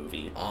Spider-Man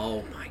movie.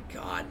 Oh my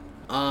god.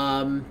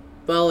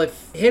 Well,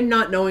 if him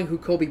not knowing who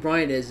Kobe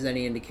Bryant is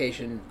any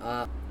indication,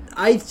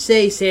 I'd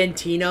say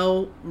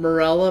Santino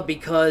Marella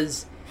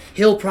because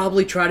he'll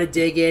probably try to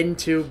dig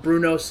into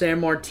Bruno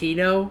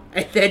Sammartino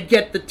and then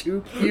get the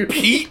two feuds.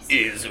 Pete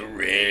is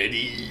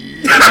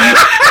ready.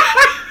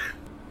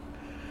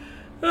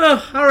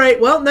 All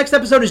right, well, next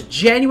episode is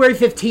January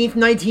 15th,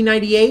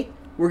 1998.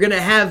 We're going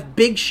to have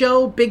Big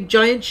Show, Big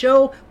Giant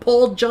Show,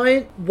 Paul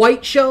Giant,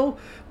 White Show,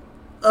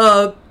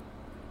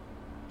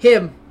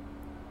 him,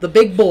 the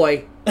big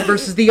boy,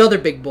 versus the other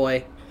big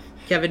boy,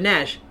 Kevin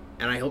Nash.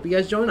 And I hope you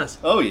guys join us.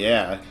 Oh,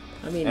 yeah.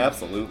 I mean,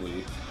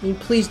 absolutely.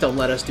 Please don't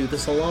let us do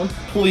this alone.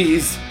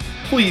 Please.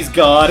 Please,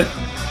 God.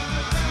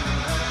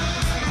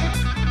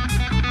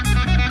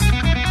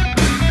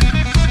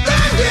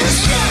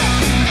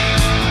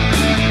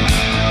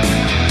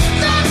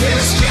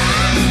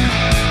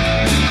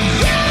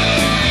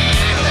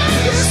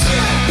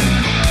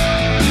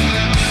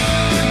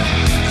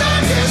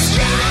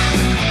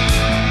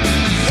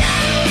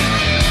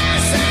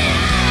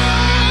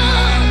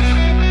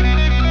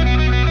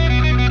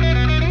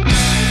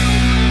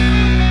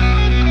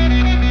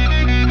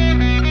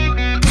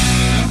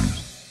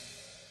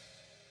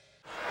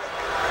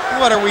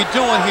 What are we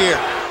doing here?